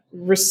women, that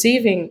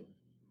receiving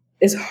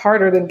is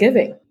harder than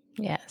giving.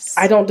 Yes.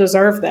 I don't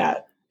deserve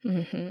that.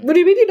 Mm-hmm. What do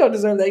you mean you don't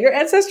deserve that? Your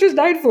ancestors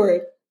died for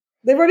it.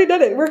 They've already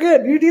done it. We're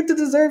good. You need to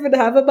deserve it to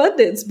have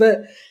abundance.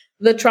 But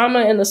the trauma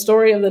and the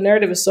story of the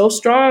narrative is so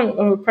strong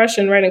of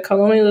oppression, right, and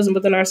colonialism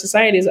within our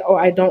societies. Oh,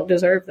 I don't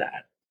deserve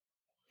that.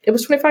 It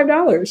was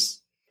 $25.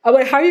 I'm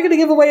like, how are you going to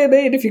give away a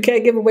million if you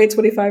can't give away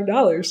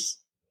 $25?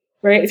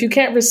 Right? If you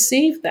can't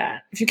receive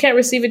that, if you can't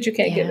receive it, you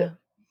can't give it.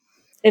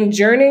 And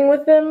journeying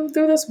with them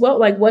through this, well,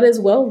 like, what is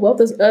wealth?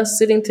 Wealth is us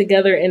sitting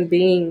together and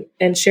being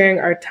and sharing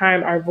our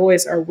time, our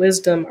voice, our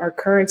wisdom, our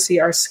currency,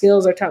 our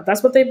skills, our talent.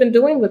 That's what they've been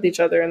doing with each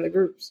other in the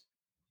groups.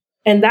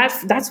 And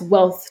that's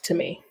wealth to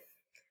me.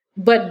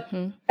 But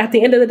at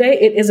the end of the day,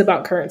 it is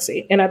about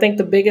currency. And I think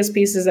the biggest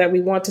piece is that we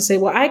want to say,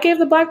 well, I gave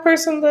the Black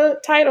person the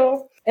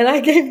title and I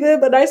gave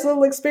them a nice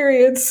little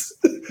experience,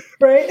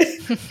 right?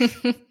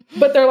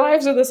 But their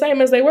lives are the same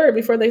as they were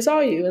before they saw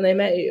you and they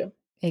met you.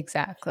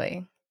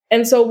 Exactly.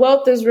 And so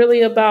wealth is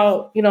really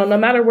about, no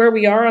matter where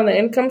we are on the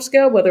income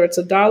scale, whether it's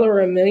 $1 or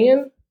 $1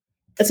 million,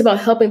 it's about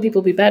helping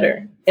people be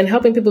better. And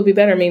helping people be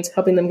better means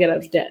helping them get out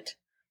of debt.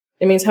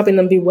 It means helping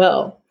them be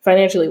well,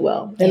 financially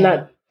well,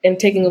 and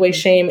taking away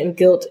shame and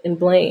guilt and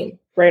blame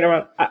right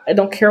around. I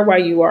don't care why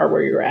you are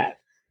where you're at.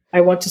 I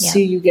want to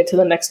see you get to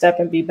the next step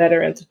and be better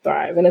and to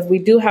thrive. And if we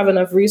do have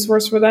enough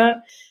resource for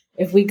that,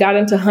 if we got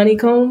into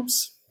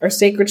honeycombs or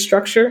sacred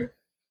structure,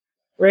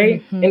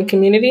 right, in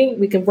community,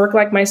 we can work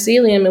like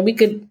mycelium and we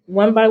could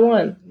one by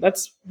one.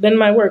 That's been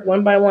my work,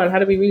 one by one. How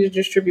do we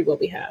redistribute what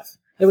we have?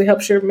 How do we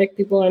help make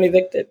people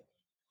unevicted?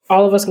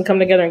 All of us can come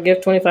together and give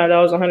 $25,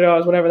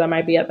 $100, whatever that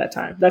might be at that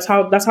time. That's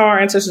how our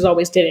ancestors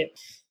always did it.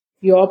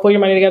 You all put your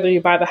money together,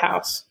 you buy the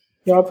house.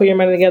 You all put your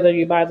money together,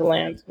 you buy the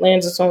land.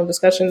 Land's its own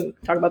discussion.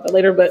 Talk about that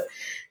later. But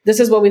this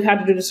is what we've had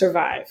to do to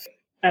survive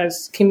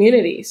as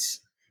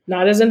communities,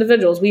 not as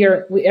individuals. We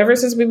ever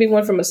since we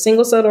went from a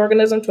single-celled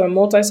organism to a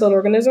multi-celled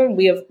organism,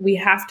 we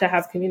have to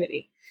have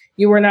community.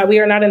 We are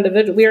not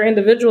individual. We are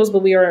individuals,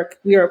 but we are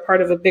a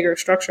part of a bigger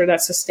structure that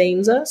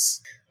sustains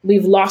us.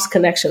 We've lost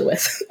connection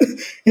with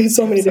in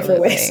so many different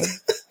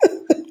ways.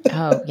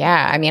 Oh,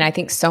 yeah. I mean, I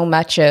think so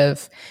much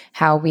of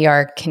how we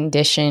are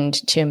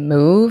conditioned to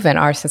move in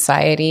our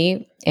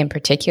society in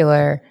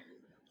particular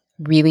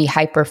really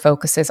hyper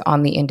focuses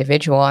on the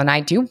individual. And I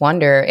do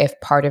wonder if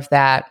part of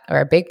that, or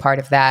a big part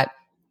of that,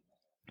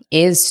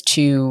 is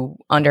to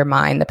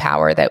undermine the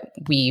power that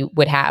we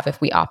would have if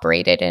we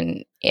operated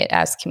in it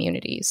as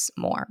communities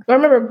more. I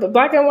remember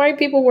Black and white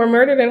people were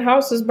murdered and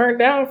houses burnt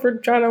down for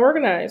trying to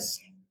organize.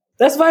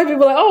 That's why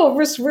people are like, oh,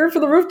 we're for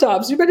the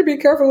rooftops. You better be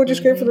careful when you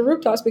scream for the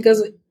rooftops,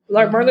 because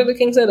like Martin Luther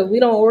King said, if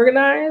we don't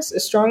organize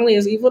as strongly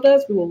as evil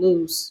does, we will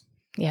lose.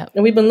 Yeah.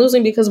 And we've been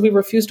losing because we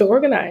refuse to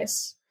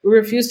organize. We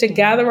refuse to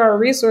gather our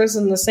resources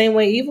in the same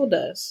way evil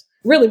does.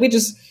 Really, we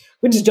just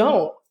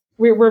don't.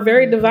 We're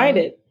very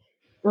divided.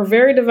 We're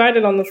very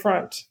divided on the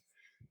front.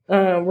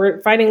 We're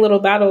fighting little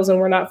battles and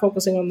we're not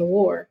focusing on the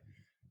war.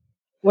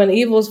 When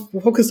evil's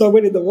focused on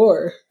winning the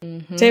war,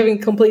 having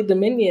complete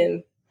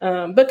dominion.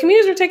 But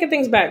communities are taking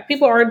things back.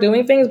 People are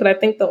doing things, but I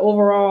think the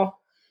overall,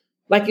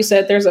 like you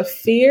said, there's a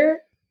fear.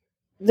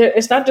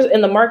 It's not just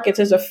in the markets,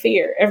 there's a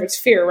fear. It's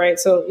fear, right?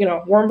 So,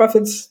 Warren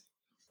Buffett's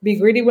be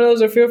greedy when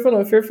those are fearful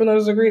and fearful when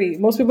those are greedy.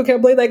 Most people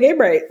can't play that game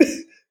right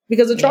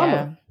because of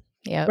trauma.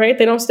 Yeah. Right?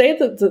 They don't stay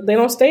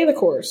the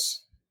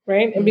course.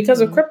 Right. And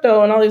because of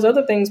crypto and all these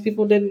other things,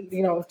 people didn't,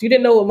 if you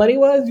didn't know what money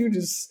was,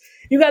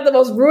 you got the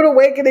most rude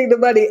awakening to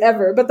money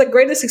ever. But the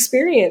greatest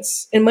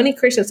experience in money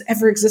creation that's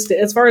ever existed,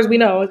 as far as we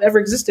know, ever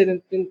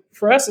existed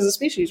for us as a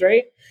species,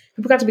 right?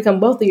 People got to become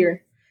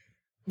wealthier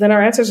than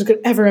our ancestors could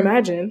ever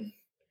imagine.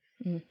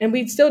 And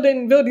we still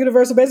didn't build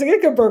universal basic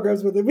income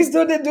programs with it. We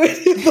still didn't do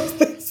any of those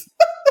things.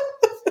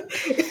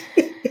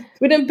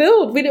 We didn't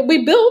build.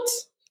 We built,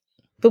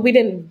 but we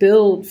didn't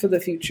build for the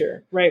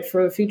future, right?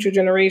 For the future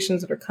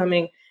generations that are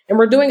coming. And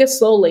we're doing it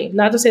slowly.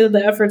 Not to say that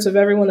the efforts of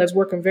everyone that's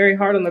working very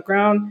hard on the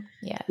ground,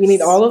 we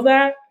need all of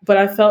that. But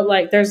I felt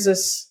like there's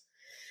this,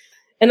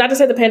 and not to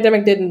say the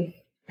pandemic didn't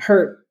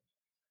hurt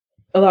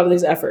a lot of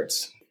these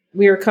efforts.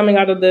 We are coming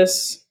out of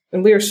this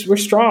and we're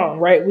strong,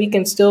 right? We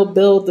can still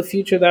build the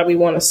future that we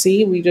want to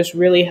see. We just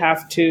really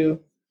have to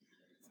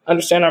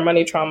understand our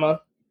money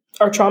trauma,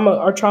 our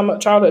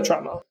childhood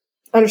trauma,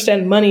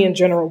 understand money in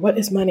general. What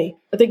is money?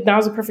 I think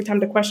now's the perfect time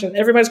to question.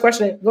 Everybody's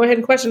questioning it. Go ahead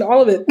and question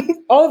all of it,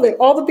 all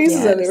the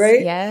pieces of it,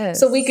 right? Yes.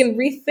 So we can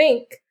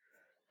rethink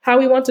how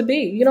we want to be.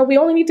 You know, we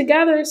only need to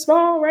gather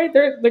small, right?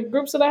 The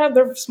groups that I have,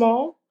 they're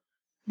small,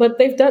 but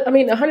they've done,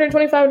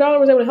 $125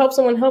 was able to help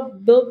someone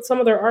help build some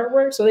of their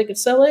artwork so they could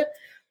sell it.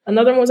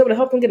 Another one was able to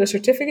help them get a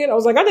certificate. I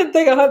was like, I didn't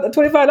think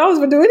 $25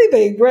 would do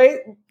anything,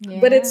 right?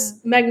 Yeah. But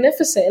it's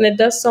magnificent, and it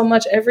does so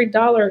much. Every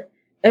dollar,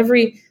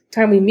 every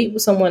time we meet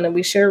with someone and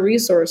we share a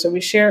resource or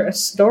we share a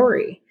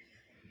story,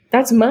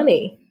 that's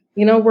money.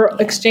 You know, we're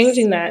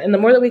exchanging that. And the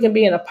more that we can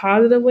be in a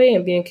positive way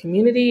and be in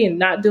community and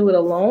not do it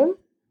alone,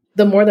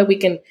 the more that we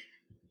can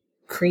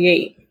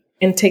create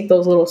and take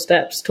those little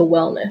steps to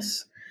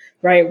wellness,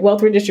 right?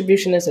 Wealth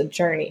redistribution is a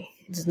journey.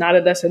 It's not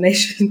a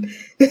destination.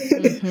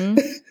 Mm-hmm.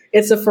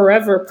 It's a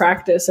forever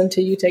practice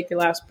until you take your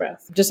last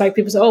breath. Just like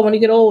people say, oh, when you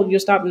get old, you'll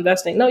stop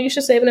investing. No, you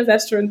should save and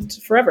invest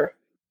forever.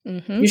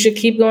 Mm-hmm. You should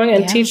keep going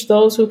and teach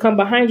those who come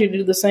behind you to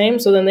do the same,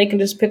 so then they can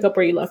just pick up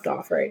where you left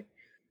off, right?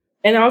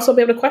 And also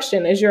be able to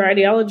question, is your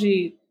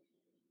ideology,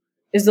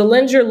 is the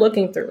lens you're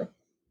looking through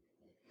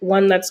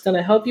one that's going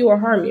to help you or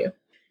harm you?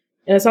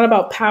 And it's not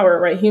about power,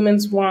 right?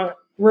 Humans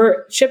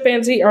we're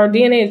chimpanzee, our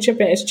DNA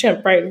is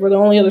chimp, right? We're the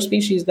only other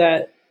species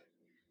that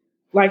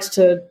likes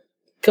to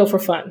kill for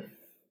fun,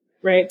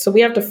 right? So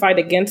we have to fight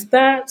against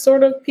that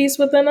sort of piece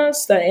within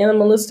us, that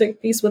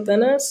animalistic piece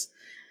within us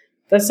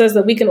that says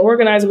that we can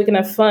organize, we can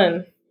have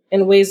fun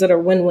in ways that are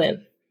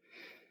win-win,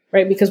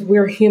 right? Because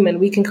we're human.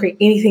 We can create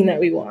anything that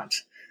we want.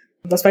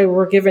 That's why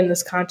we're given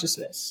this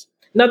consciousness.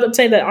 Not to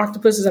say that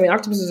octopuses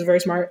are very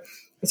smart,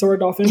 and so are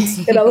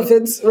dolphins and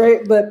elephants,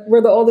 right? But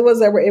we're the only ones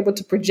that were able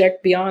to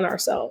project beyond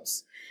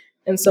ourselves.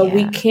 And so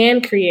we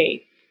can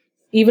create,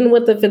 even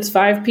if it's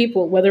 5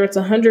 people, whether it's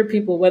 100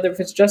 people, whether if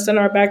it's just in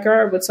our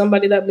backyard with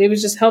somebody that maybe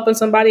is just helping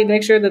somebody to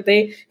make sure that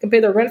they can pay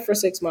their rent for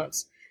 6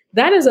 months.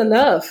 That is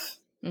enough,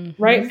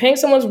 right? Paying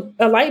someone's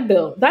a light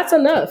bill, that's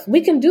enough. We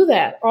can do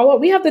that.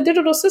 We have the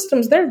digital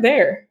systems, they're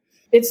there.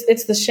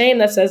 It's the shame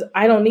that says,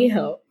 I don't need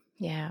help.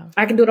 Yeah.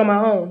 I can do it on my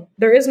own.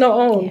 There is no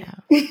own.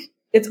 Yeah.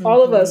 It's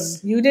all of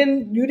us. You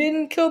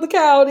didn't kill the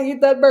cow to eat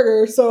that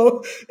burger.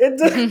 So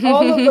it's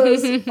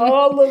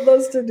all of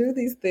us to do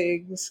these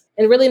things.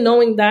 And really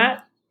knowing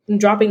that and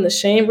dropping the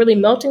shame, really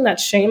melting that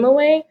shame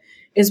away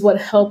is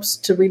what helps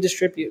to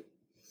redistribute.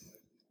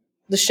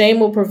 The shame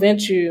will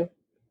prevent you.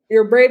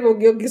 Your brain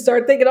will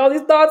start thinking all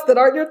these thoughts that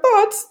aren't your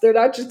thoughts. They're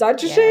not your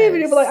shame.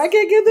 And you'll be like, I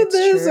can't give them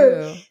this.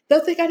 True. Or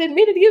they'll think I didn't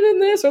mean to give them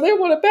this, or they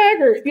want it back,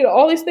 or,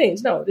 all these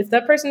things. No, if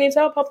that person needs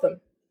help them.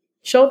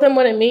 Show them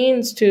what it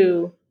means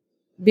to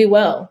be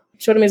well.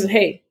 Show them,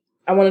 hey,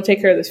 I want to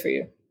take care of this for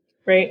you.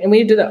 Right. And we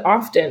need to do that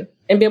often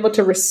and be able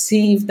to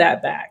receive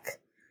that back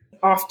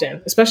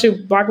often,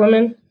 especially Black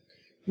women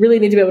really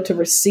need to be able to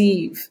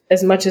receive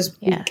as much as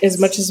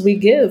we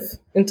give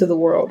into the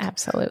world.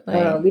 Absolutely.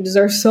 We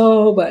deserve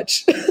so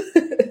much,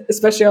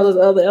 especially all those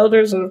other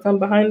elders that have come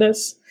behind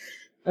us,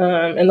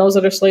 and those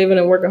that are slaving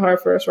and working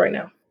hard for us right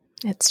now.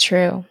 It's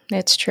true.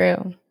 It's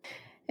true.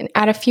 And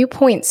at a few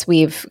points,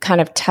 we've kind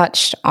of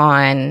touched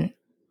on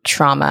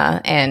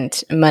trauma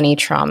and money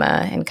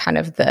trauma and kind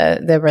of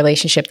the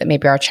relationship that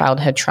maybe our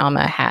childhood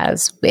trauma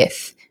has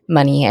with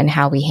money and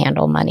how we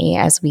handle money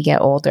as we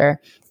get older.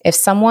 If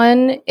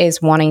someone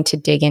is wanting to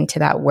dig into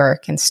that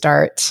work and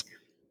start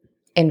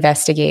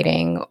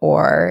investigating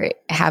or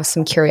have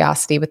some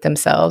curiosity with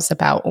themselves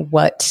about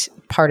what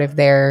part of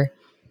their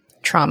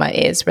trauma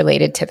is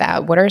related to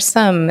that, what are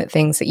some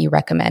things that you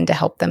recommend to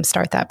help them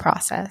start that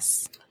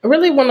process?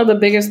 Really, one of the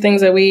biggest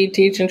things that we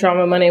teach in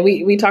Trauma Money,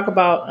 we talk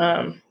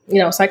about,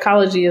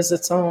 psychology is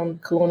its own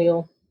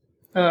colonial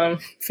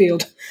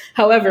field.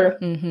 However,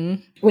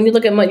 when you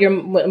look at your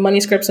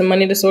money scripts and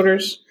money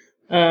disorders,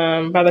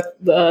 by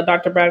the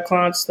Dr. Brad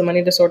Klontz, the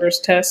money disorders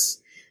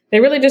tests,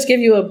 they really just give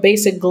you a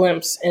basic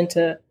glimpse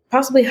into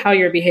possibly how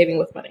you're behaving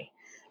with money,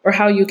 or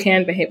how you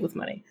can behave with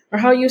money, or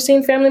how you've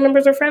seen family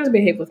members or friends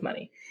behave with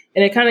money.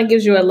 And it kind of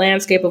gives you a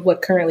landscape of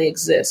what currently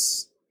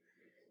exists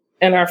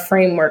and our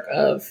framework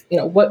of,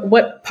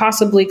 what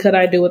possibly could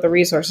I do with the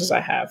resources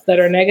I have that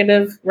are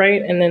negative,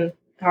 right? And then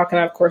how can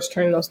I, of course,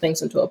 turn those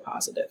things into a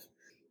positive?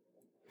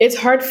 It's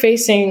hard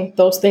facing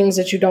those things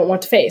that you don't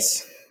want to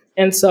face.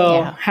 And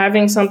so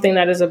having something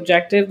that is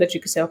objective that you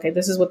can say, okay,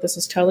 this is what this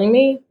is telling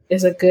me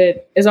is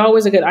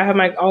always a good, I have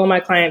all of my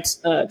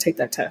clients take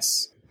that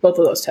test, both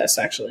of those tests,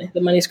 actually,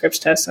 the money scripts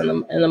test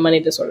and the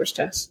money disorders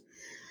test.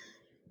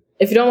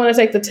 If you don't want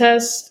to take the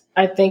test,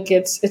 I think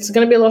it's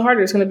going to be a little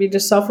harder. It's going to be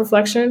just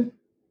self-reflection,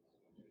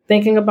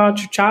 thinking about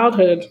your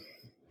childhood,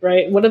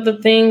 right? What are the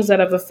things that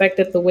have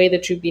affected the way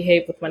that you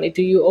behave with money?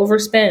 Do you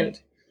overspend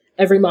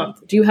every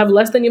month? Do you have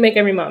less than you make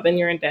every month and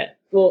you're in debt?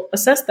 Well,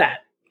 assess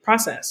that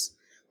process.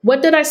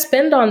 What did I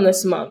spend on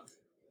this month,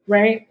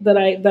 right? That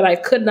I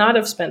could not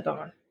have spent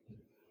on,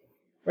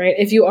 right?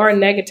 If you are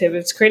negative,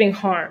 it's creating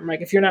harm.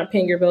 Like if you're not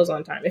paying your bills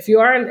on time, if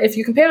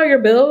you can pay all your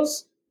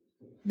bills,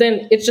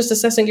 then it's just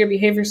assessing your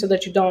behavior so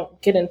that you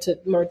don't get into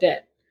more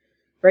debt,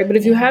 right? But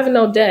if you have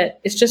no debt,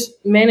 it's just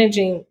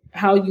managing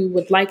how you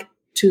would like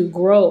to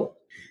grow.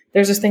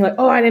 There's this thing like,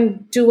 oh, I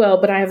didn't do well,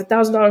 but I have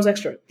 $1,000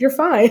 extra. You're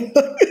fine.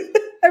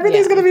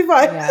 Everything's going to be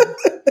fine. Yeah.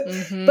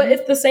 Mm-hmm. But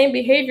it's the same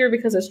behavior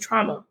because it's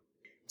trauma.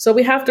 So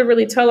we have to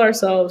really tell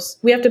ourselves,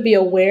 we have to be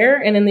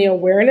aware. And in the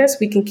awareness,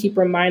 we can keep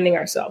reminding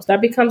ourselves.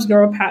 That becomes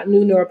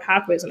new neural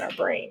pathways in our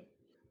brain.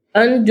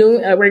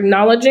 We're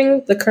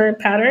acknowledging the current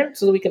pattern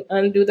so that we can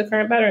undo the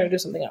current pattern and do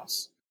something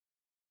else.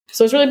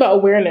 So it's really about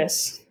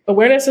awareness.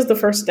 Awareness is the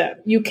first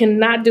step. You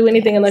cannot do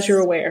anything unless you're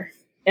aware.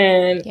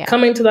 And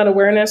coming to that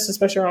awareness,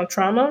 especially around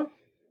trauma,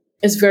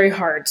 is very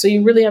hard. So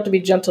you really have to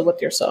be gentle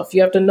with yourself.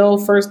 You have to know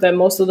first that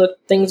most of the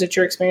things that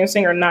you're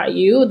experiencing are not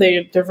you.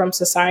 They're from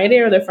society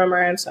or they're from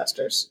our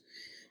ancestors.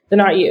 They're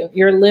not you.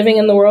 You're living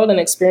in the world and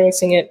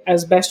experiencing it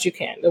as best you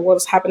can.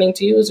 What's happening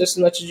to you is just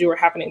as much as you are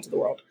happening to the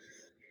world.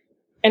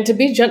 And to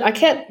be gentle,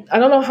 I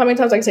don't know how many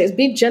times I can say is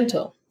be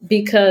gentle,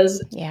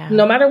 because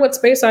no matter what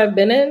space I've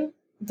been in,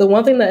 the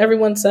one thing that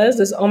everyone says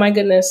is, oh my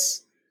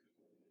goodness,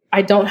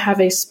 I don't have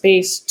a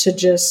space to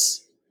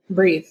just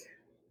breathe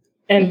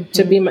and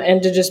to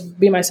just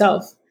be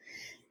myself.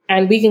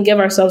 And we can give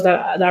ourselves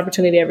that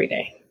opportunity every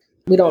day.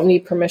 We don't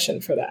need permission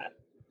for that.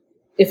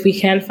 If we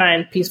can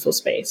find peaceful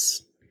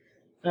space,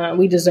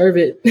 we deserve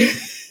it.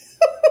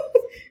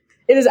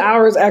 It is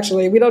ours,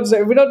 actually. We don't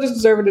just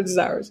deserve it, it is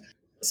ours.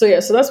 So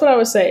that's what I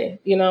would say.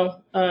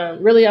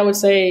 Really, I would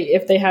say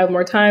if they have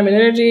more time and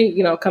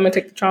energy, come and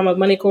take the Trauma of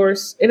Money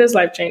course. It is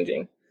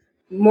life-changing,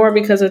 more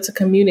because it's a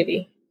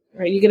community,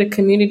 right? You get a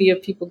community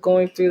of people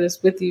going through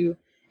this with you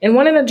and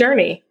wanting a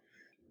journey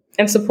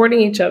and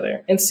supporting each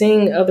other and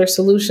seeing other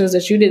solutions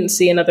that you didn't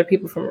see in other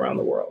people from around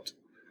the world.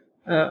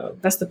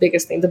 That's the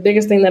biggest thing. The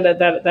biggest thing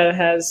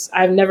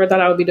I've never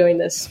thought I would be doing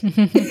this.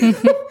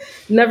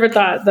 Never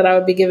thought that I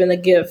would be given the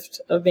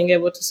gift of being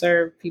able to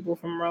serve people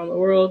from around the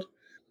world.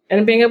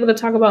 And being able to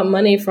talk about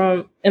money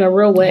in a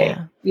real way,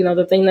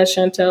 the thing that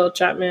Chantel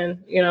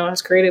Chapman,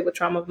 has created with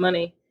Trauma of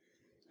Money,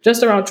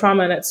 just around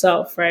trauma in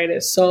itself, right,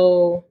 is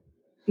so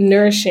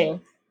nourishing.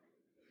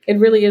 It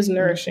really is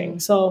nourishing.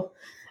 So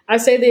I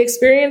say the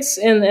experience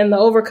and the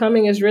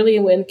overcoming is really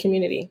in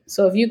community.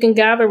 So if you can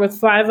gather with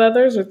 5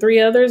 others or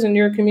 3 others in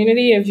your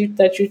community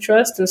that you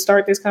trust and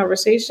start this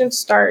conversation,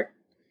 start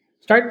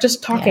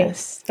just talking.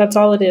 Yes. That's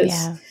all it is.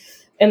 Yeah.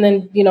 And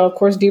then, of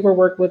course, deeper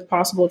work with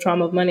possible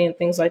trauma of money and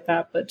things like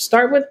that. But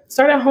start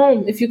at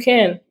home if you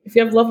can. If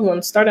you have loved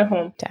ones, start at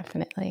home.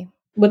 Definitely.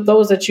 With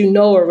those that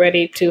are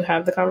ready to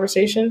have the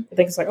conversation. I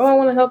think it's like, oh, I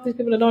want to help these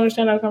people that don't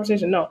understand how the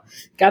conversation. No.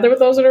 Gather with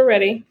those that are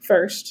ready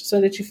first so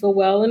that you feel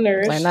well and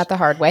nourished. Learn that the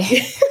hard way.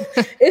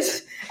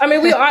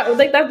 We are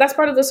like that's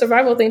part of the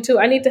survival thing too.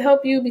 I need to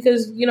help you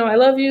because, I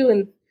love you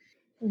and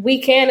we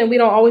can, and we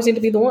don't always need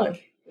to be the one.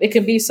 It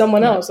could be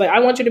someone else. Like, I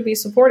want you to be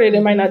supported.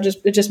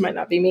 It just might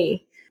not be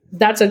me.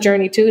 That's a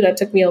journey too. That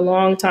took me a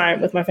long time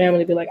with my family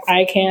to be like,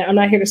 I'm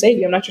not here to save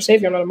you. I'm not your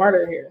savior. I'm not a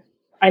martyr here.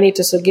 I need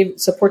to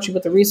support you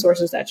with the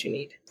resources that you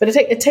need. But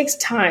it takes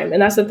time.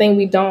 And that's the thing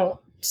we don't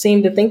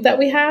seem to think that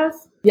we have.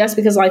 Yes,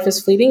 because life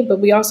is fleeting, but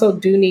we also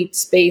do need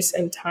space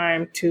and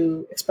time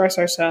to express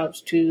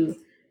ourselves, to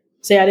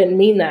say, I didn't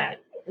mean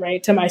that,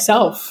 right? To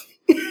myself,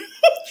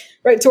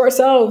 right? To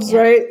ourselves,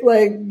 right?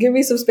 Like, give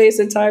me some space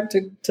and time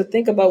to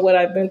think about what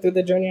I've been through,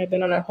 the journey I've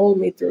been on, and hold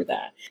me through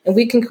that. And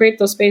we can create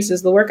those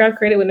spaces. The work I've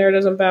created with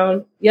Neurodism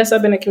Bound, yes,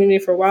 I've been in a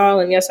community for a while,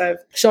 and yes, I've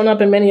shown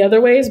up in many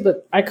other ways,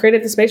 but I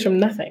created the space from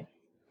nothing.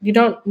 You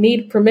don't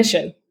need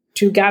permission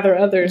to gather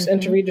others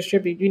and to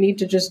redistribute. You need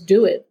to just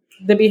do it.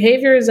 The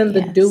behavior is in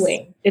the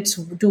doing. It's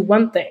do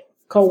one thing.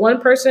 Call one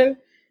person,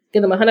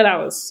 give them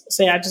 $100.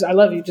 Say, I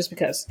love you just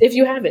because. If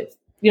you have it,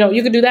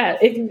 you could do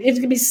that. It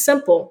can be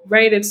simple,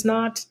 right? It's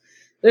not,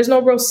 there's no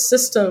real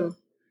system.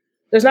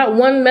 There's not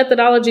one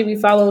methodology we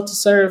follow to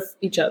serve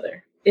each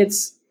other.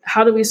 It's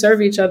how do we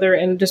serve each other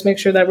and just make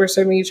sure that we're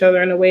serving each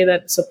other in a way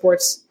that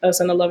supports us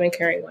in a loving,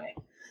 caring way.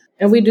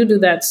 And we do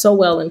that so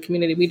well in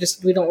community. We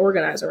don't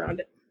organize around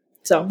it.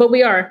 So, but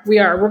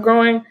we're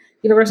growing.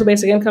 Universal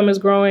basic income is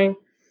growing,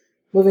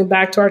 moving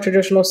back to our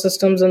traditional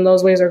systems, and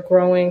those ways are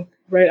growing,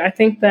 right? I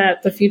think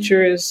that the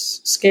future is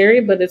scary,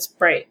 but it's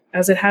bright,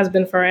 as it has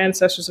been for our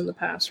ancestors in the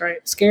past,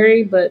 right?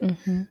 Scary, but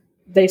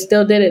they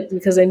still did it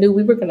because they knew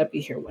we were going to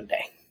be here one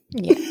day.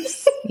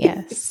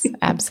 Yes,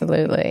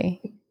 absolutely.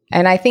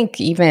 And I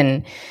think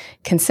even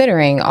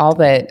considering all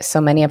that so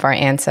many of our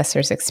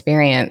ancestors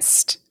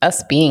experienced,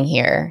 us being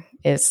here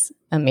is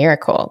a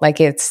miracle.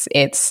 Like it's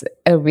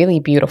a really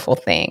beautiful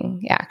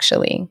thing,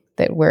 actually,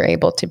 that we're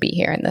able to be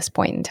here in this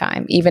point in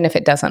time, even if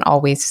it doesn't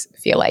always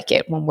feel like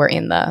it when we're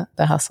in the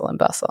hustle and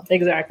bustle.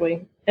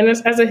 Exactly. And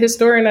as a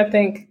historian, I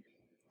think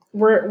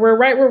we're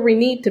right where we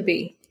need to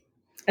be.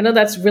 I know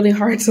that's really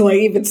hard to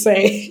even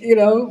say,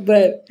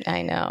 but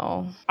I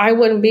know I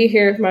wouldn't be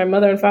here if my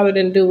mother and father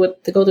didn't go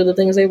through the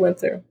things they went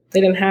through.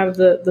 They didn't have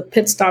the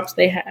pit stops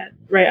they had,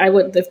 right? I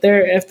wouldn't, if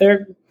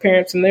their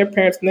parents and their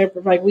parents and their,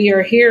 like, we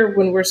are here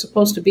when we're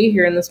supposed to be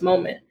here in this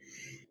moment.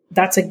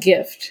 That's a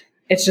gift.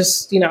 It's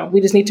just,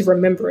 we just need to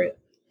remember it.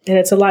 And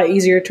it's a lot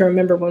easier to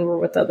remember when we're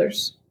with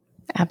others.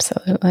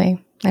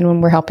 Absolutely. And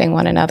when we're helping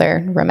one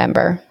another,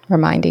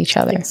 remind each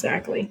other.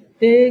 Exactly.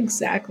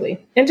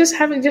 And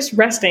just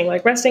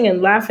resting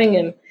and laughing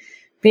and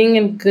being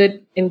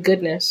in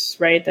goodness,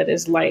 right? That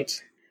is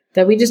light.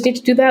 That we just need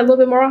to do that a little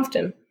bit more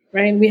often,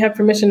 right? We have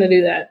permission to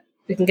do that.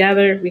 We can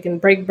gather, we can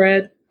break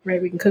bread,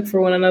 right? We can cook for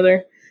one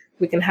another.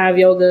 We can have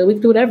yoga. We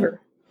can do whatever,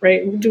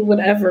 right? We can do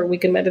whatever. We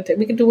can meditate.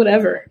 We can do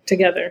whatever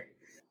together.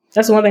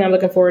 That's the one thing I'm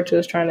looking forward to,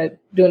 is trying to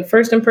do a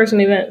first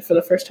in-person event for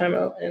the first time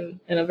out in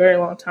a very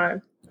long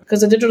time.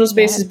 Because the digital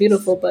space is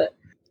beautiful, but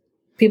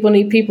people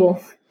need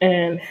people.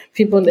 And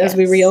people, as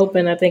we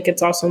reopen, I think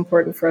it's also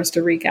important for us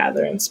to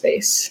regather in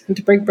space and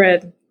to break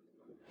bread.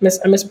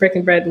 I miss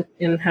breaking bread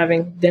and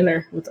having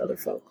dinner with other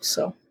folks.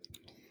 So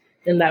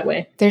in that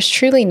way, there's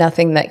truly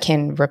nothing that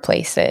can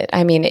replace it.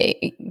 I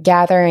mean,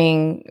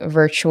 gathering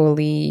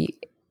virtually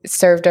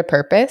served a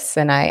purpose,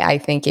 and I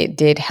think it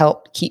did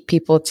help keep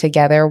people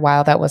together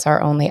while that was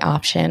our only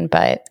option.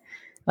 But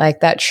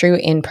like that true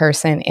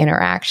in-person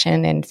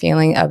interaction and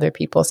feeling other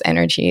people's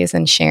energies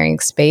and sharing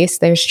space,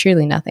 there's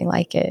truly nothing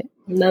like it.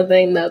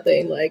 Nothing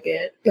like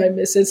it. I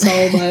miss it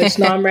so much.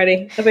 No, I'm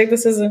ready. I think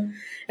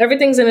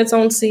everything's in its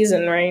own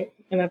season, right?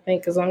 And I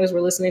think as long as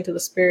we're listening to the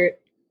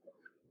spirit,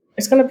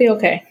 it's going to be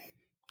okay.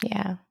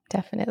 Yeah,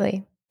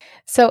 definitely.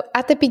 So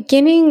at the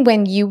beginning,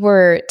 when you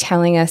were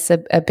telling us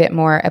a bit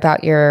more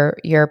about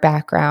your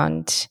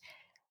background,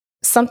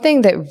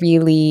 something that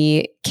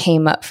really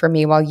came up for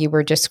me while you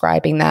were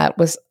describing that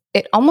was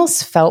it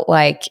almost felt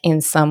like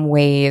in some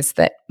ways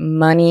that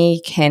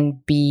money can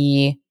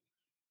be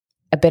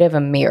a bit of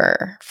a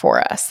mirror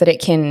for us, that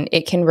it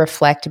can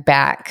reflect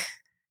back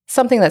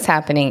something that's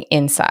happening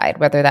inside,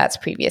 whether that's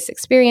previous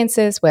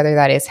experiences, whether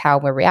that is how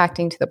we're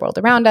reacting to the world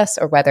around us,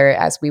 or whether,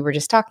 as we were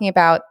just talking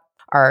about,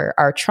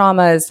 our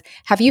traumas.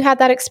 Have you had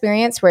that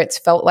experience where it's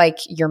felt like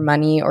your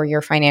money or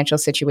your financial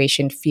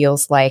situation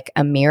feels like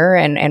a mirror?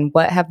 And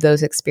what have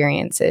those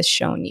experiences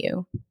shown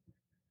you?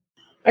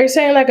 Are you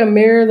saying like a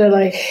mirror that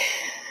like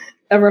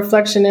a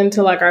reflection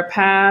into like our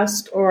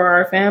past or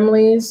our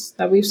families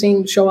that we've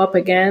seen show up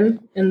again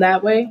in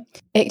that way?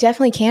 It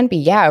definitely can be,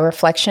 yeah, a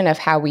reflection of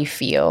how we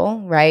feel,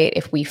 right?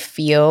 If we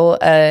feel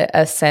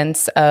a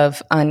sense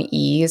of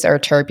unease or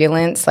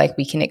turbulence, like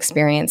we can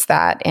experience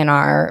that in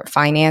our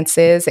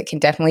finances. It can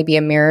definitely be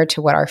a mirror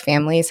to what our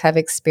families have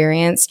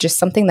experienced, just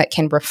something that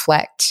can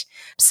reflect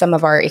some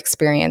of our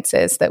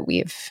experiences that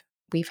we've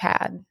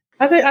had.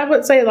 I think I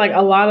would say like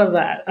a lot of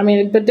that. I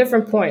mean, but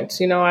different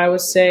points, I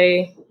would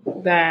say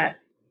that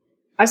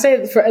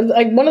for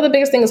like one of the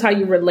biggest things is how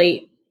you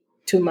relate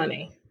to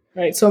money,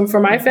 right? So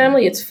for my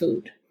family, it's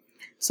food.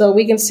 So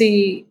we can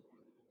see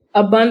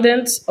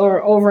abundance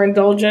or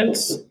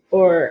overindulgence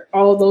or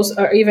all of those,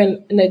 or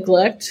even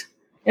neglect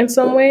in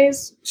some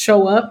ways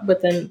show up,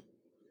 but then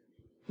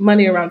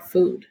money around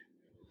food.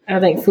 And I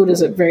think food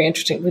is a very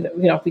interesting, we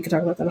could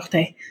talk about that all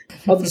day,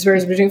 all the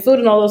disparities between food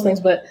and all those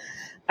things. But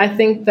I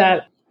think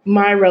that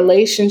my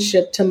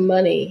relationship to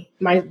money,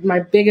 my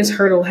biggest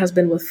hurdle has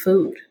been with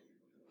food.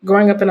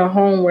 Growing up in a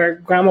home where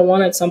grandma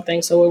wanted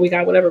something, so we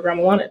got whatever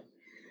grandma wanted.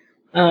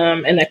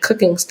 And that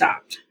cooking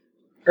stopped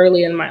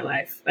early in my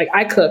life. Like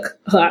I cook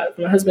a lot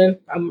for my husband.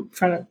 I'm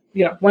trying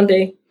to, one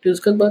day do his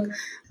cookbook,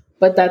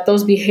 but that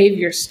those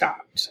behaviors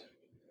stopped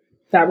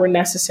that were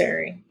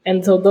necessary.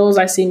 And so those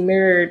I see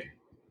mirrored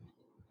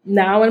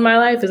now in my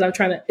life as I'm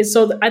trying to,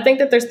 so I think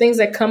that there's things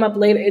that come up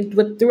later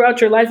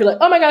throughout your life. You're like,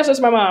 oh my gosh, that's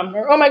my mom,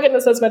 or oh my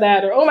goodness, that's my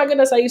dad, or oh my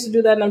goodness, I used to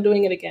do that and I'm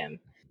doing it again.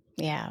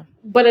 Yeah.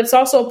 But it's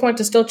also a point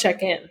to still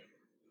check in,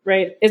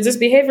 right? Is this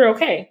behavior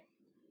okay?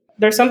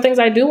 There's some things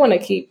I do want to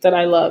keep that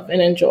I love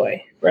and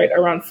enjoy, right?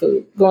 Around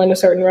food, going to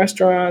certain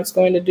restaurants,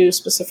 going to do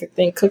specific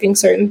things, cooking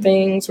certain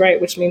things, right?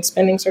 Which means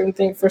spending certain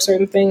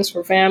things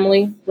for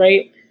family,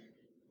 right?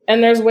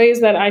 And there's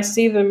ways that I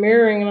see the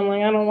mirroring and I'm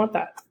like, I don't want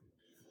that.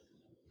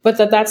 But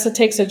it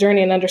takes a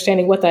journey in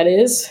understanding what that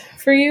is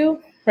for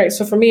you, right?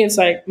 So for me, it's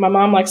like my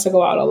mom likes to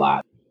go out a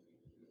lot.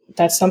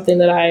 That's something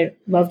that I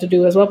love to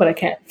do as well, but I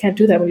can't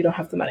do that when you don't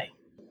have the money.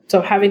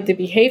 So having the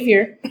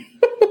behavior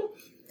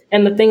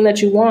and the thing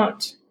that you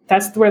want,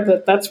 that's where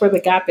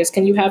the gap is.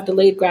 Can you have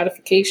delayed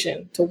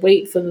gratification to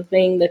wait for the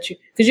thing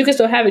because you can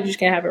still have it, you just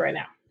can't have it right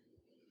now.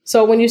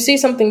 So when you see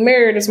something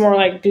mirrored, it's more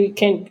like,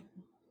 can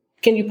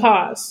you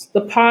pause?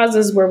 The pause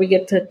is where we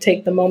get to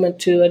take the moment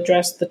to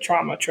address the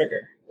trauma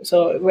trigger.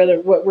 So whether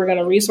what we're going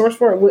to resource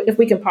for, if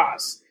we can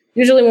pause.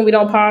 Usually when we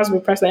don't pause, we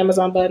press the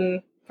Amazon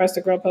button, press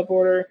the Grubhub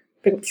order,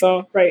 pick up the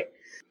phone, right?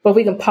 But if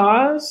we can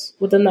pause,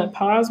 within that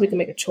pause, we can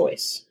make a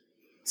choice.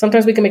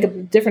 Sometimes we can make a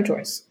different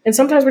choice. And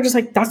sometimes we're just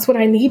like, that's what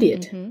I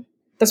needed. Mm-hmm.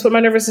 That's what my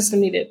nervous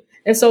system needed.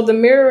 And so the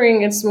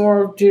mirroring, it's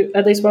more,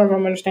 at least what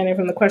I'm understanding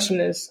from the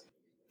question is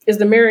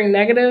the mirroring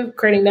negative,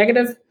 creating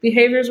negative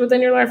behaviors within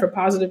your life or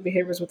positive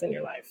behaviors within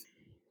your life?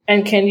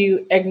 And can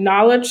you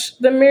acknowledge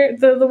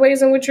the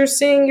ways in which you're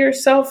seeing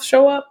yourself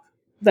show up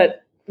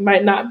that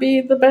might not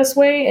be the best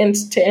way, and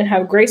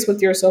have grace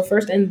with yourself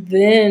first, and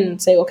then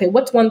say, okay,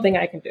 what's one thing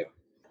I can do?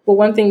 Well,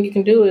 one thing you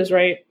can do is,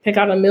 right, pick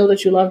out a meal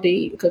that you love to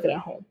eat and cook it at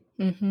home.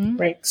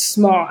 right?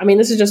 Small. I mean,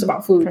 this is just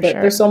about food, but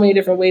there's so many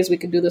different ways we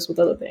could do this with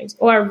other things.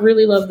 Oh, I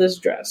really love this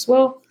dress.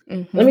 Well,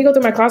 let me go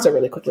through my closet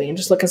really quickly and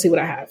just look and see what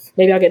I have.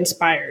 Maybe I'll get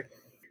inspired.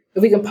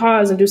 If we can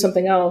pause and do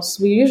something else,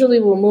 we usually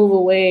will move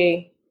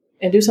away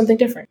and do something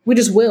different. We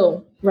just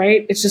will,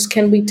 right? It's just,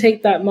 can we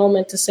take that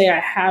moment to say, I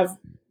have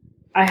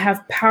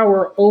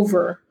power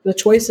over the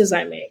choices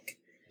I make.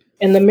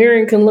 And the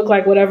mirror can look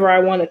like whatever I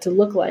want it to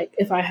look like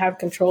if I have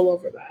control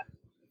over that.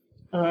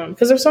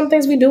 Because there's some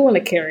things we do want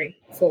to carry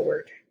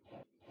forward.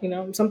 You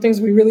know, some things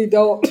we really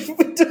don't.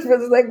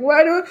 It's like,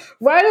 why do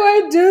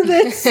I do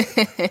this?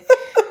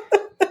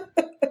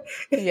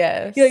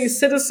 Yes. You know, you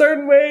sit a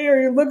certain way or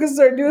you look a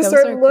certain, do a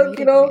certain look,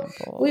 you know.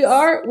 Examples.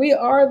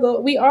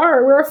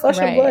 We're flesh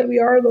and blood. We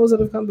are those that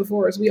have come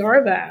before us. We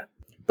are that.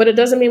 But it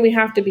doesn't mean we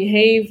have to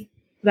behave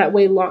that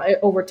way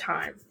over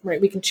time,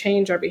 right? We can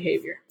change our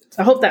behavior.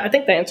 So I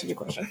think that answered your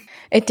question.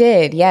 It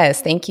did.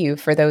 Yes. Thank you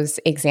for those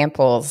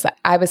examples.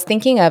 I was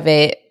thinking of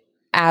it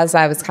as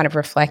I was kind of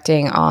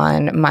reflecting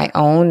on my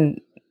own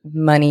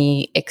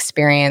money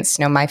experience.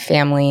 You know, my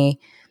family,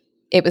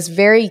 it was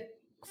very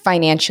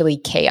financially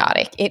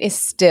chaotic. It is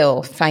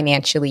still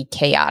financially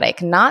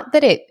chaotic. Not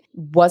that it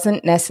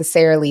wasn't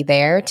necessarily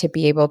there to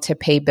be able to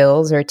pay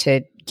bills or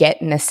to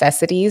get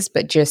necessities,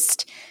 but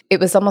just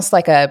it was almost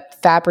like a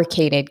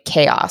fabricated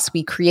chaos.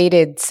 We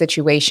created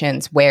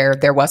situations where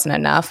there wasn't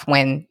enough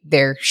when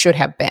there should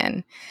have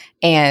been.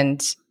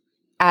 And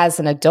as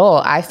an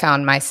adult, I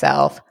found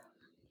myself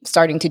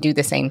starting to do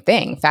the same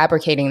thing,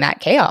 fabricating that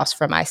chaos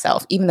for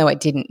myself, even though it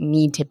didn't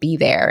need to be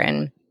there.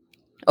 And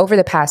over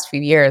the past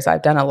few years,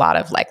 I've done a lot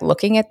of like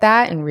looking at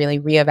that and really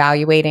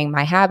reevaluating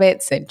my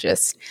habits and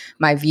just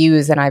my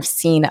views. And I've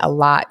seen a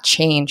lot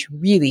change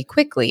really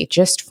quickly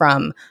just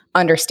from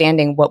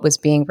understanding what was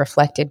being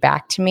reflected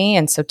back to me.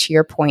 And so to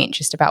your point,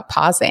 just about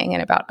pausing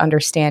and about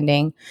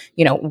understanding,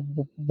 you know,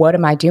 what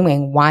am I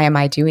doing? Why am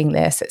I doing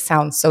this? It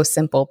sounds so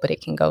simple, but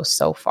it can go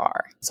so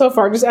far. So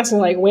far, just asking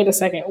like, wait a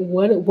second,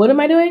 what am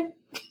I doing?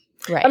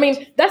 Right. I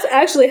mean, that's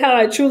actually how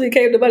I truly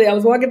came to money. I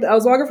was walking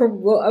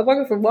from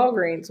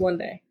Walgreens one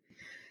day,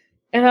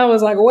 and I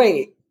was like,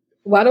 "Wait,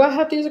 why do I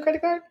have to use a credit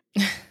card?"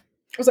 I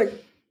was like,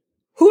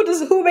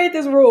 "Who made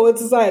this rule in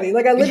society?"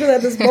 Like, I literally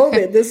had this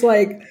moment, this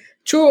like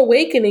true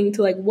awakening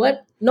to like,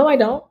 "What? No, I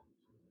don't.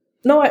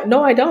 No,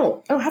 I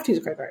don't. I don't have to use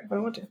a credit card if I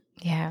want to."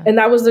 Yeah. And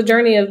that was the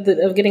journey of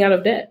getting out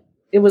of debt.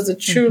 It was a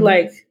true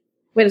like,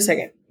 wait a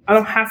second, I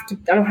don't have to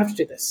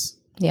do this.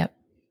 Yep.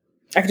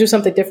 I can do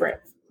something different.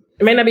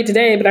 It may not be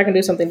today, but I can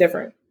do something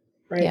different,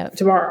 right? Yep.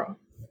 Tomorrow.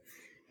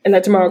 And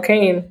that tomorrow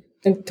came,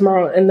 and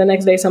the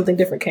next day something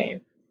different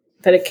came.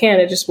 That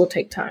it just will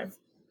take time.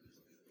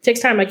 It takes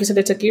time, like you said,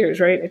 it took years,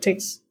 right? It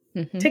takes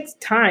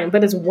time,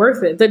 but it's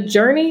worth it. The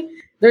journey,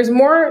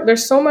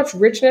 there's so much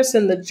richness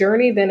in the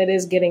journey than it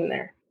is getting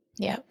there.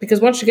 Yeah.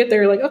 Because once you get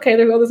there, you're like, okay,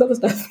 there's all this other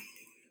stuff.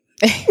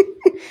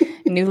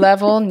 New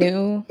level,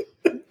 new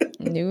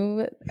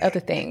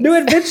other things. New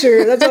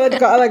adventure. That's what I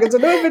call it. Like, it's a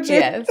new adventure.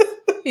 Yes.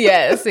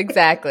 Yes,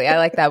 exactly. I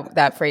like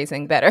that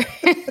phrasing better.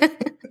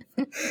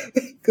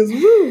 Because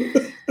woo.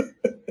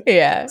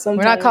 Yeah.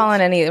 Sometimes.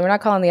 We're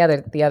not calling the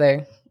other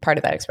part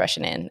of that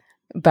expression in.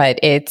 But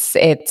it's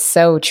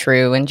so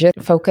true, and just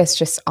focus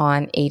just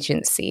on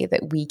agency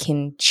that we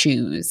can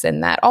choose,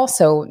 and that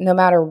also no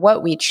matter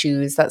what we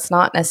choose, that's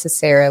not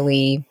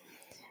necessarily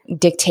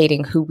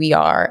dictating who we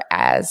are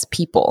as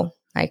people.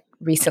 Like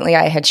recently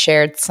I had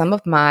shared some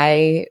of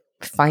my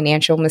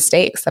financial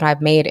mistakes that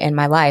I've made in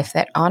my life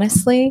that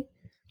honestly,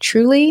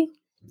 truly,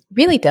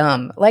 really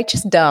dumb, like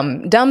just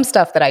dumb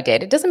stuff that I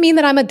did. It doesn't mean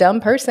that I'm a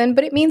dumb person,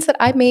 but it means that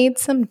I made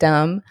some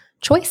dumb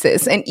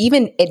choices. And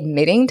even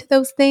admitting to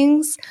those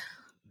things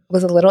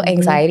was a little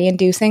anxiety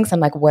inducing. So I'm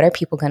like, what are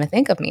people going to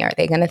think of me? Are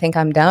they going to think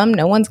I'm dumb?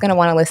 No one's going to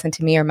want to listen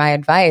to me or my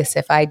advice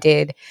if I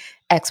did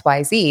X,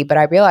 Y, Z. But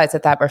I realized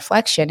that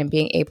reflection and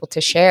being able to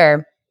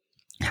share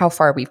how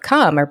far we've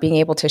come, or being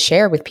able to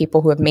share with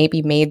people who have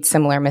maybe made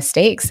similar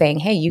mistakes, saying,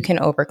 hey, you can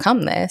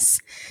overcome this,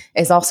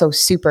 is also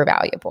super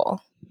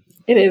valuable.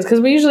 It is,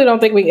 because we usually don't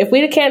think if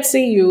we can't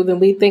see you, then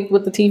we think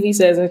what the TV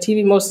says, and the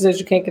TV mostly says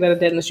you can't get out of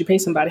debt unless you pay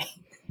somebody,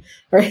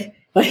 right?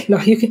 Like, no,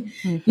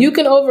 you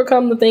can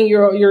overcome the thing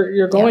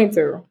you're going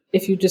through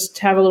if you just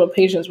have a little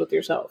patience with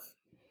yourself.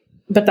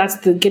 But that's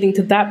getting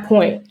to that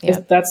point.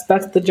 Yep. That's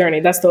the journey.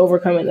 That's the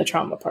overcoming the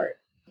trauma part.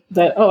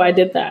 That, oh, I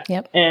did that,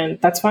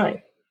 and that's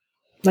fine.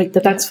 Like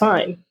that's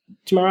fine.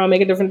 Tomorrow I'll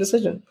make a different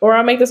decision, or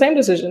I'll make the same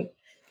decision.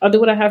 I'll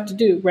do what I have to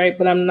do, right?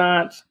 But I'm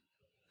not.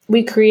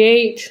 We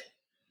create.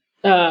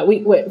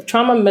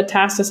 Trauma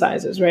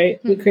metastasizes, right?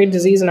 We create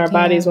disease in our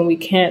bodies when we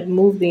can't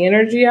move the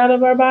energy out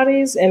of our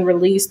bodies and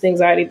release the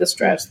anxiety, the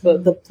stress,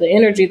 the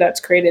energy that's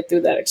created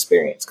through that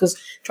experience.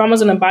 Because trauma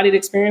is an embodied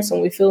experience,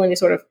 and we feel any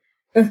sort of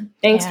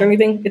angst or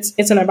anything,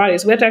 it's in our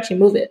bodies. We have to actually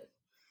move it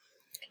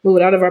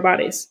out of our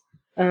bodies,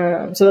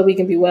 so that we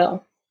can be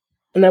well.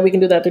 And then we can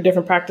do that through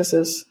different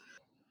practices.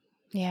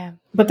 Yeah.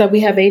 But that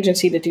we have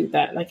agency to do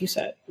that, like you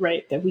said,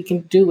 right? That we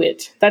can do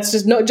it. That's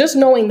just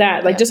knowing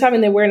that, like just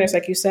having the awareness,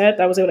 like you said,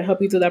 that was able to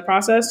help you through that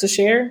process to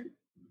share.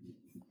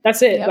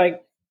 That's it. Yep.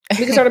 Like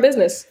we can start a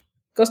business.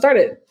 Go start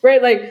it,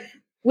 right? Like,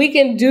 we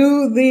can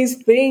do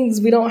these things.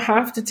 We don't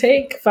have to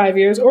take 5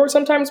 years, or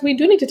sometimes we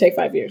do need to take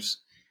 5 years.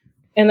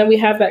 And then we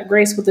have that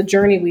grace with the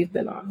journey we've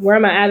been on. Where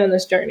am I at in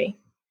this journey,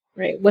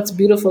 right? What's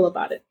beautiful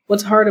about it?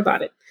 What's hard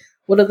about it?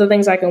 What are the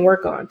things I can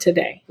work on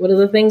today? What are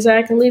the things that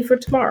I can leave for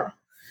tomorrow?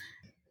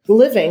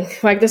 Living,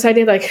 like this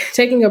idea, like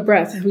taking a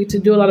breath. We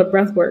do a lot of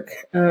breath work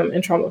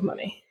in Trauma of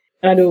Money.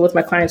 And I do it with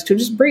my clients too.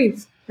 Just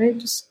breathe, right?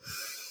 Just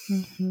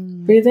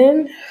breathe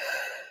in,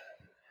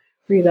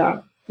 breathe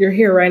out. You're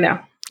here right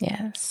now.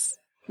 Yes.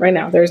 Right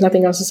now. There's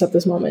nothing else except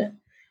this moment.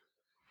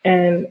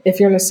 And if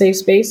you're in a safe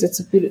space,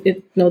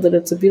 know that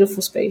it's a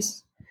beautiful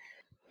space,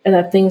 and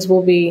that things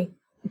will be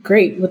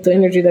great with the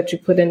energy that you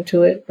put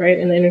into it, right?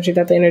 And the energy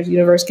that the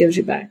universe gives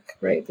you back,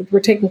 right? That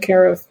we're taken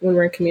care of when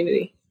we're in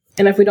community.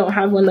 And if we don't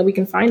have one, then we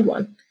can find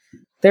one.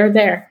 They're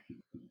there.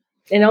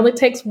 It only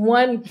takes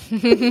one.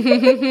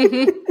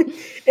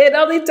 It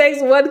only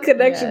takes one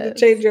connection to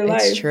change your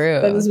life. It's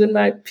true. That has been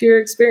my pure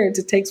experience.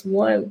 It takes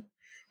one.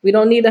 We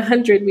don't need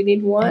 100. We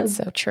need one. That's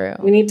so true.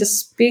 We need to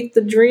speak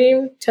the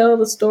dream, tell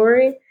the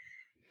story,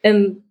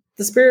 and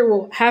the spirit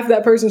will have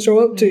that person show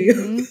up to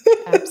you.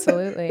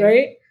 Absolutely.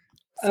 Right?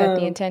 Set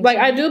the intention. Like,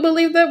 I do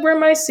believe that we're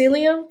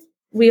mycelium.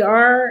 We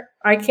are.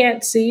 I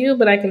can't see you,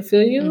 but I can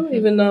feel you,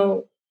 even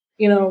though,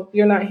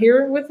 you're not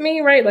here with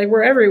me, right? Like,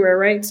 we're everywhere,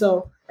 right?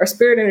 So our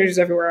spirit energy is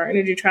everywhere. Our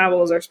energy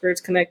travels. Our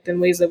spirits connect in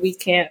ways that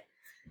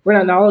we're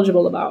not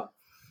knowledgeable about.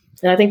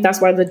 And I think that's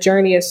why the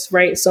journey is,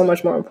 right, so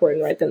much more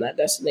important, right, than that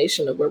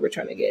destination of where we're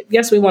trying to get.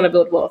 Yes, we want to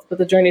build wealth, but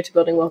the journey to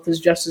building wealth is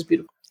just as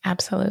beautiful.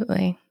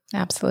 Absolutely.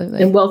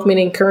 Absolutely. And wealth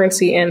meaning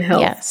currency and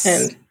health. Yes.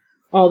 And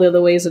all the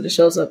other ways that it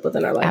shows up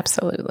within our life.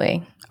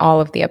 Absolutely. All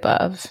of the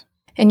above.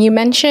 And you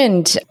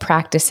mentioned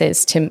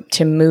practices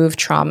to move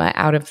trauma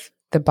out of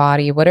the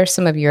body. What are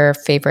some of your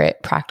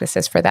favorite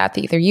practices for that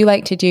either you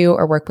like to do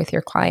or work with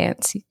your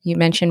clients? You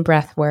mentioned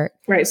breath work.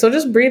 Right. So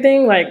just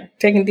breathing, like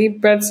taking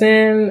deep breaths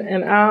in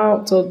and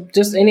out. So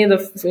just any of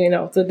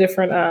the, the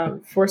different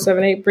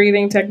 4-7-8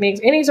 breathing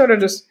techniques, any sort of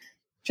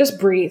just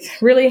breathe.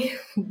 Really,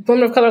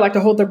 women of color like to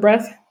hold their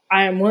breath.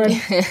 I am one.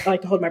 I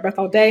like to hold my breath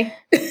all day.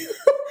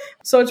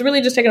 So it's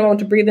really just taking a moment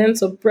to breathe in.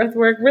 So breath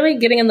work, really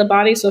getting in the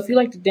body. So if you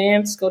like to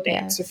dance, go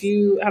dance. Yes. If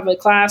you have a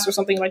class or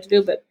something you like to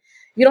do, but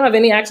if you don't have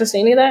any access to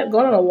any of that,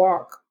 going on a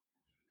walk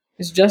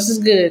is just as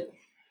good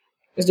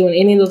as doing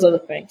any of those other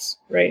things,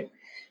 right?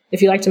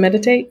 If you like to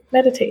meditate,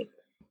 meditate.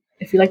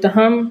 If you like to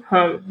hum,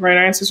 right?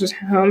 Our ancestors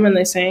hum and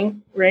they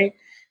sang, right?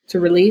 To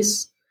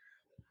release.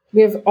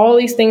 We have all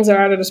these things that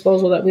are at our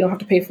disposal that we don't have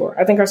to pay for.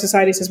 I think our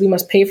society says we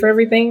must pay for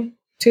everything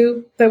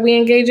too that we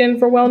engage in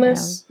for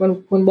wellness. Yeah.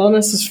 When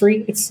wellness is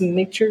free, it's in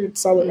nature,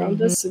 it's all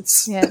around us.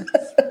 It's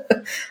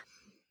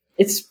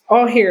it's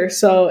all here.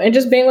 So, and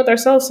just being with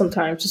ourselves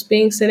sometimes, just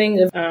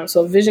sitting.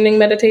 So visioning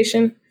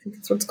meditation, I think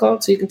that's what it's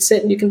called. So you can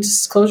sit and you can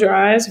just close your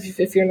eyes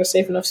if you're in a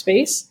safe enough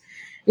space.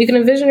 You can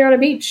envision you're on a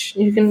beach.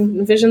 You can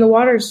envision the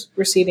waters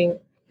receding,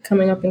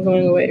 coming up and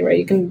going away, right?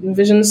 You can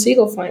envision the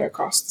seagull flying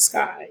across the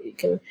sky. You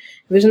can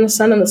envision the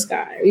sun in the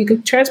sky. Or you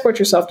can transport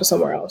yourself to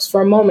somewhere else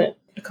for a moment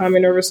to calm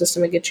your nervous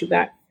system and get you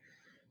back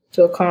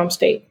to a calm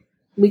state.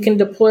 We can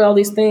deploy all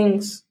these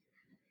things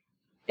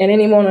at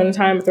any moment in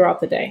time throughout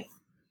the day.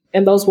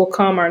 And those will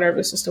calm our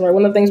nervous system. Right?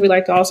 One of the things we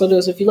like to also do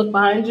is if you look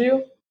behind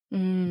you,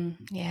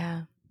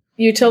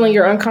 you're telling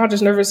your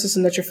unconscious nervous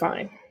system that you're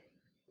fine.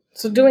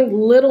 So doing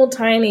little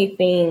tiny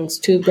things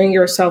to bring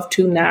yourself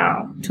to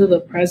now, to the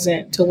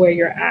present, to where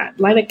you're at.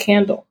 Light a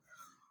candle,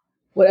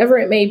 whatever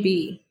it may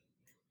be.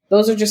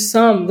 Those are just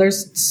some.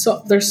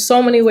 There's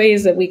so many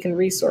ways that we can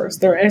resource.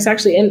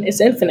 It's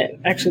infinite,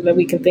 actually, that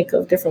we can think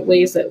of different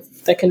ways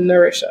that can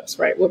nourish us,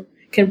 right? What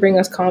can bring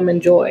us calm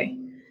and joy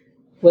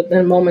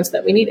within moments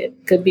that we need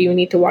it. Could be we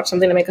need to watch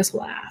something to make us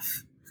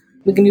laugh.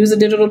 We can use the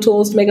digital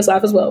tools to make us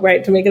laugh as well,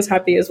 right? To make us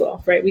happy as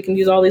well, right? We can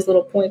use all these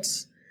little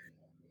points.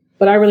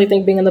 But I really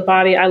think being in the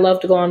body, I love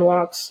to go on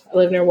walks. I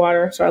live near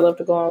water, so I love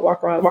to go on,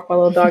 walk around, walk my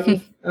little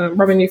doggy.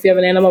 If you have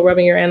an animal,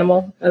 rubbing your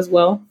animal as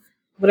well.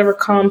 Whatever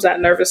calms that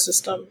nervous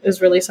system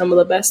is really some of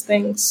the best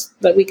things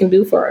that we can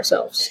do for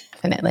ourselves.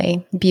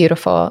 Definitely.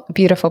 Beautiful,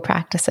 beautiful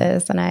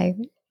practices. And I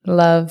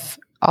love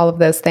all of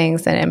those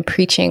things and am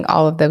preaching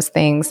all of those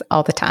things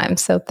all the time.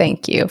 So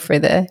thank you for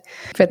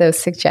those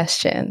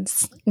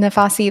suggestions.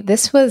 Nafasi,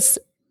 this was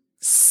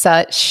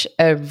such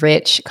a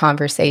rich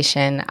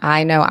conversation.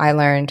 I know I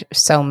learned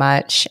so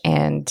much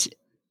and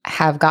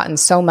have gotten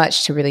so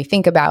much to really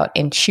think about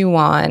and chew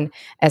on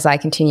as I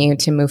continue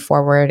to move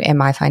forward in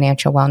my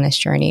financial wellness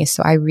journey.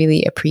 So I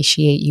really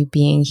appreciate you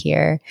being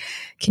here.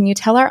 Can you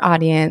tell our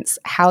audience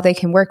how they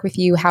can work with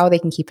you, how they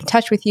can keep in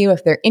touch with you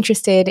if they're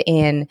interested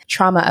in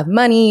Trauma of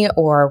Money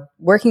or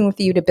working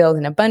with you to build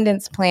an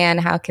abundance plan?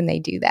 How can they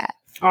do that?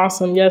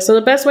 Awesome. Yeah. So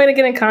the best way to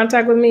get in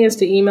contact with me is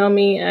to email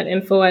me at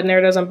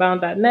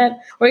info@narrativesunbound.net,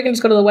 or you can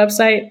just go to the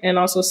website and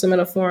also submit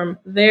a form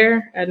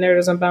there at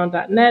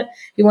narrativesunbound.net.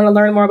 If you want to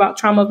learn more about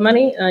Trauma of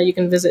Money, you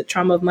can visit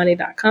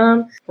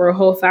traumaofmoney.com. We're a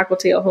whole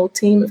faculty, a whole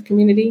team of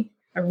community.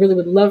 I really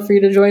would love for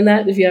you to join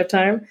that if you have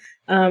time.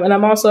 And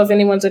I'm also, if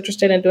anyone's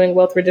interested in doing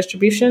wealth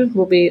redistribution,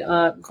 we'll be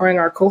growing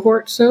our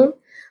cohort soon.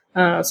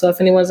 So if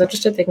anyone's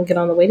interested, they can get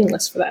on the waiting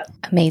list for that.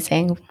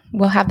 Amazing.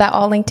 We'll have that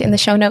all linked in the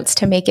show notes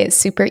to make it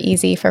super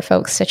easy for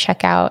folks to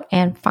check out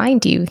and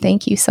find you.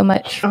 Thank you so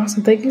much.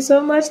 Awesome. Thank you so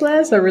much,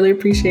 Les. I really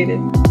appreciate it.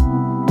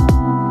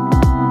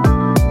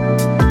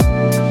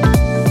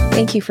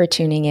 Thank you for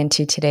tuning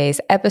into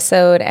today's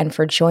episode and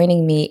for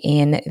joining me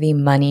in the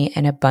Money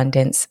and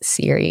Abundance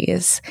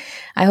series.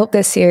 I hope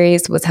this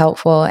series was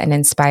helpful and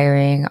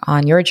inspiring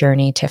on your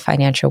journey to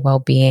financial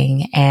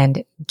well-being.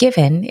 And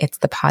given it's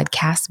the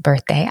podcast's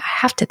birthday, I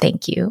have to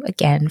thank you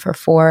again for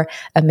 4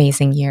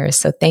 amazing years.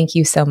 So thank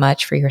you so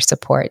much for your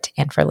support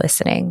and for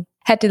listening.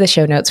 Head to the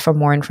show notes for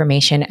more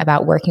information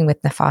about working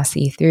with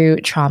Nafasi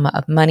through Trauma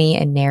of Money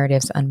and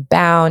Narratives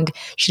Unbound.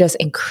 She does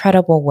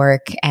incredible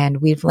work,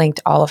 and we've linked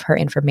all of her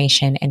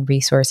information and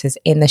resources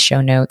in the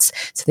show notes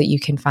so that you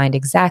can find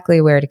exactly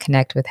where to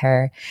connect with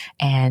her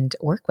and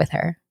work with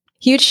her.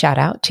 Huge shout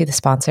out to the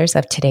sponsors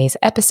of today's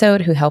episode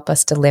who help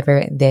us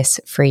deliver this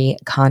free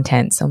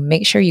content. So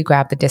make sure you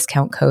grab the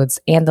discount codes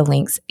and the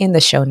links in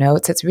the show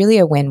notes. It's really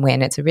a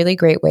win-win. It's a really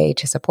great way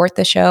to support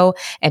the show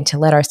and to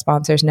let our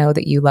sponsors know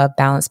that you love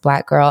Balanced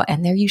Black Girl.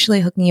 And they're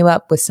usually hooking you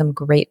up with some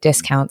great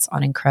discounts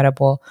on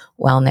incredible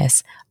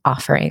wellness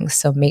offerings.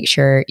 So make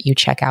sure you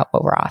check out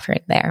what we're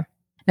offering there.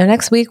 Now,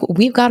 next week,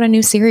 we've got a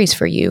new series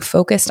for you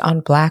focused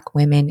on Black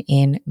women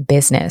in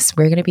business.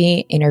 We're going to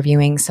be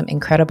interviewing some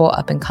incredible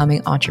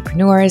up-and-coming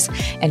entrepreneurs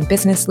and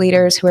business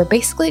leaders who are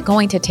basically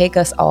going to take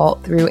us all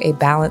through a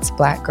Balanced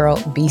Black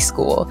Girl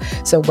B-School.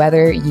 So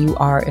whether you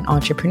are an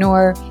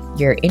entrepreneur,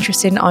 you're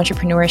interested in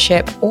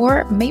entrepreneurship,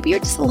 or maybe you're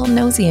just a little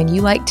nosy and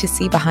you like to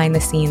see behind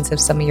the scenes of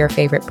some of your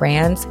favorite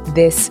brands,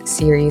 this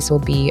series will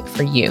be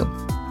for you.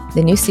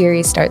 The new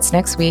series starts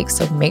next week,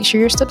 so make sure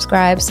you're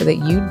subscribed so that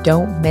you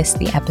don't miss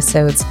the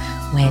episodes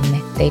when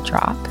they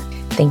drop.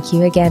 Thank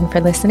you again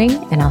for listening,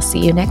 and I'll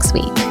see you next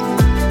week.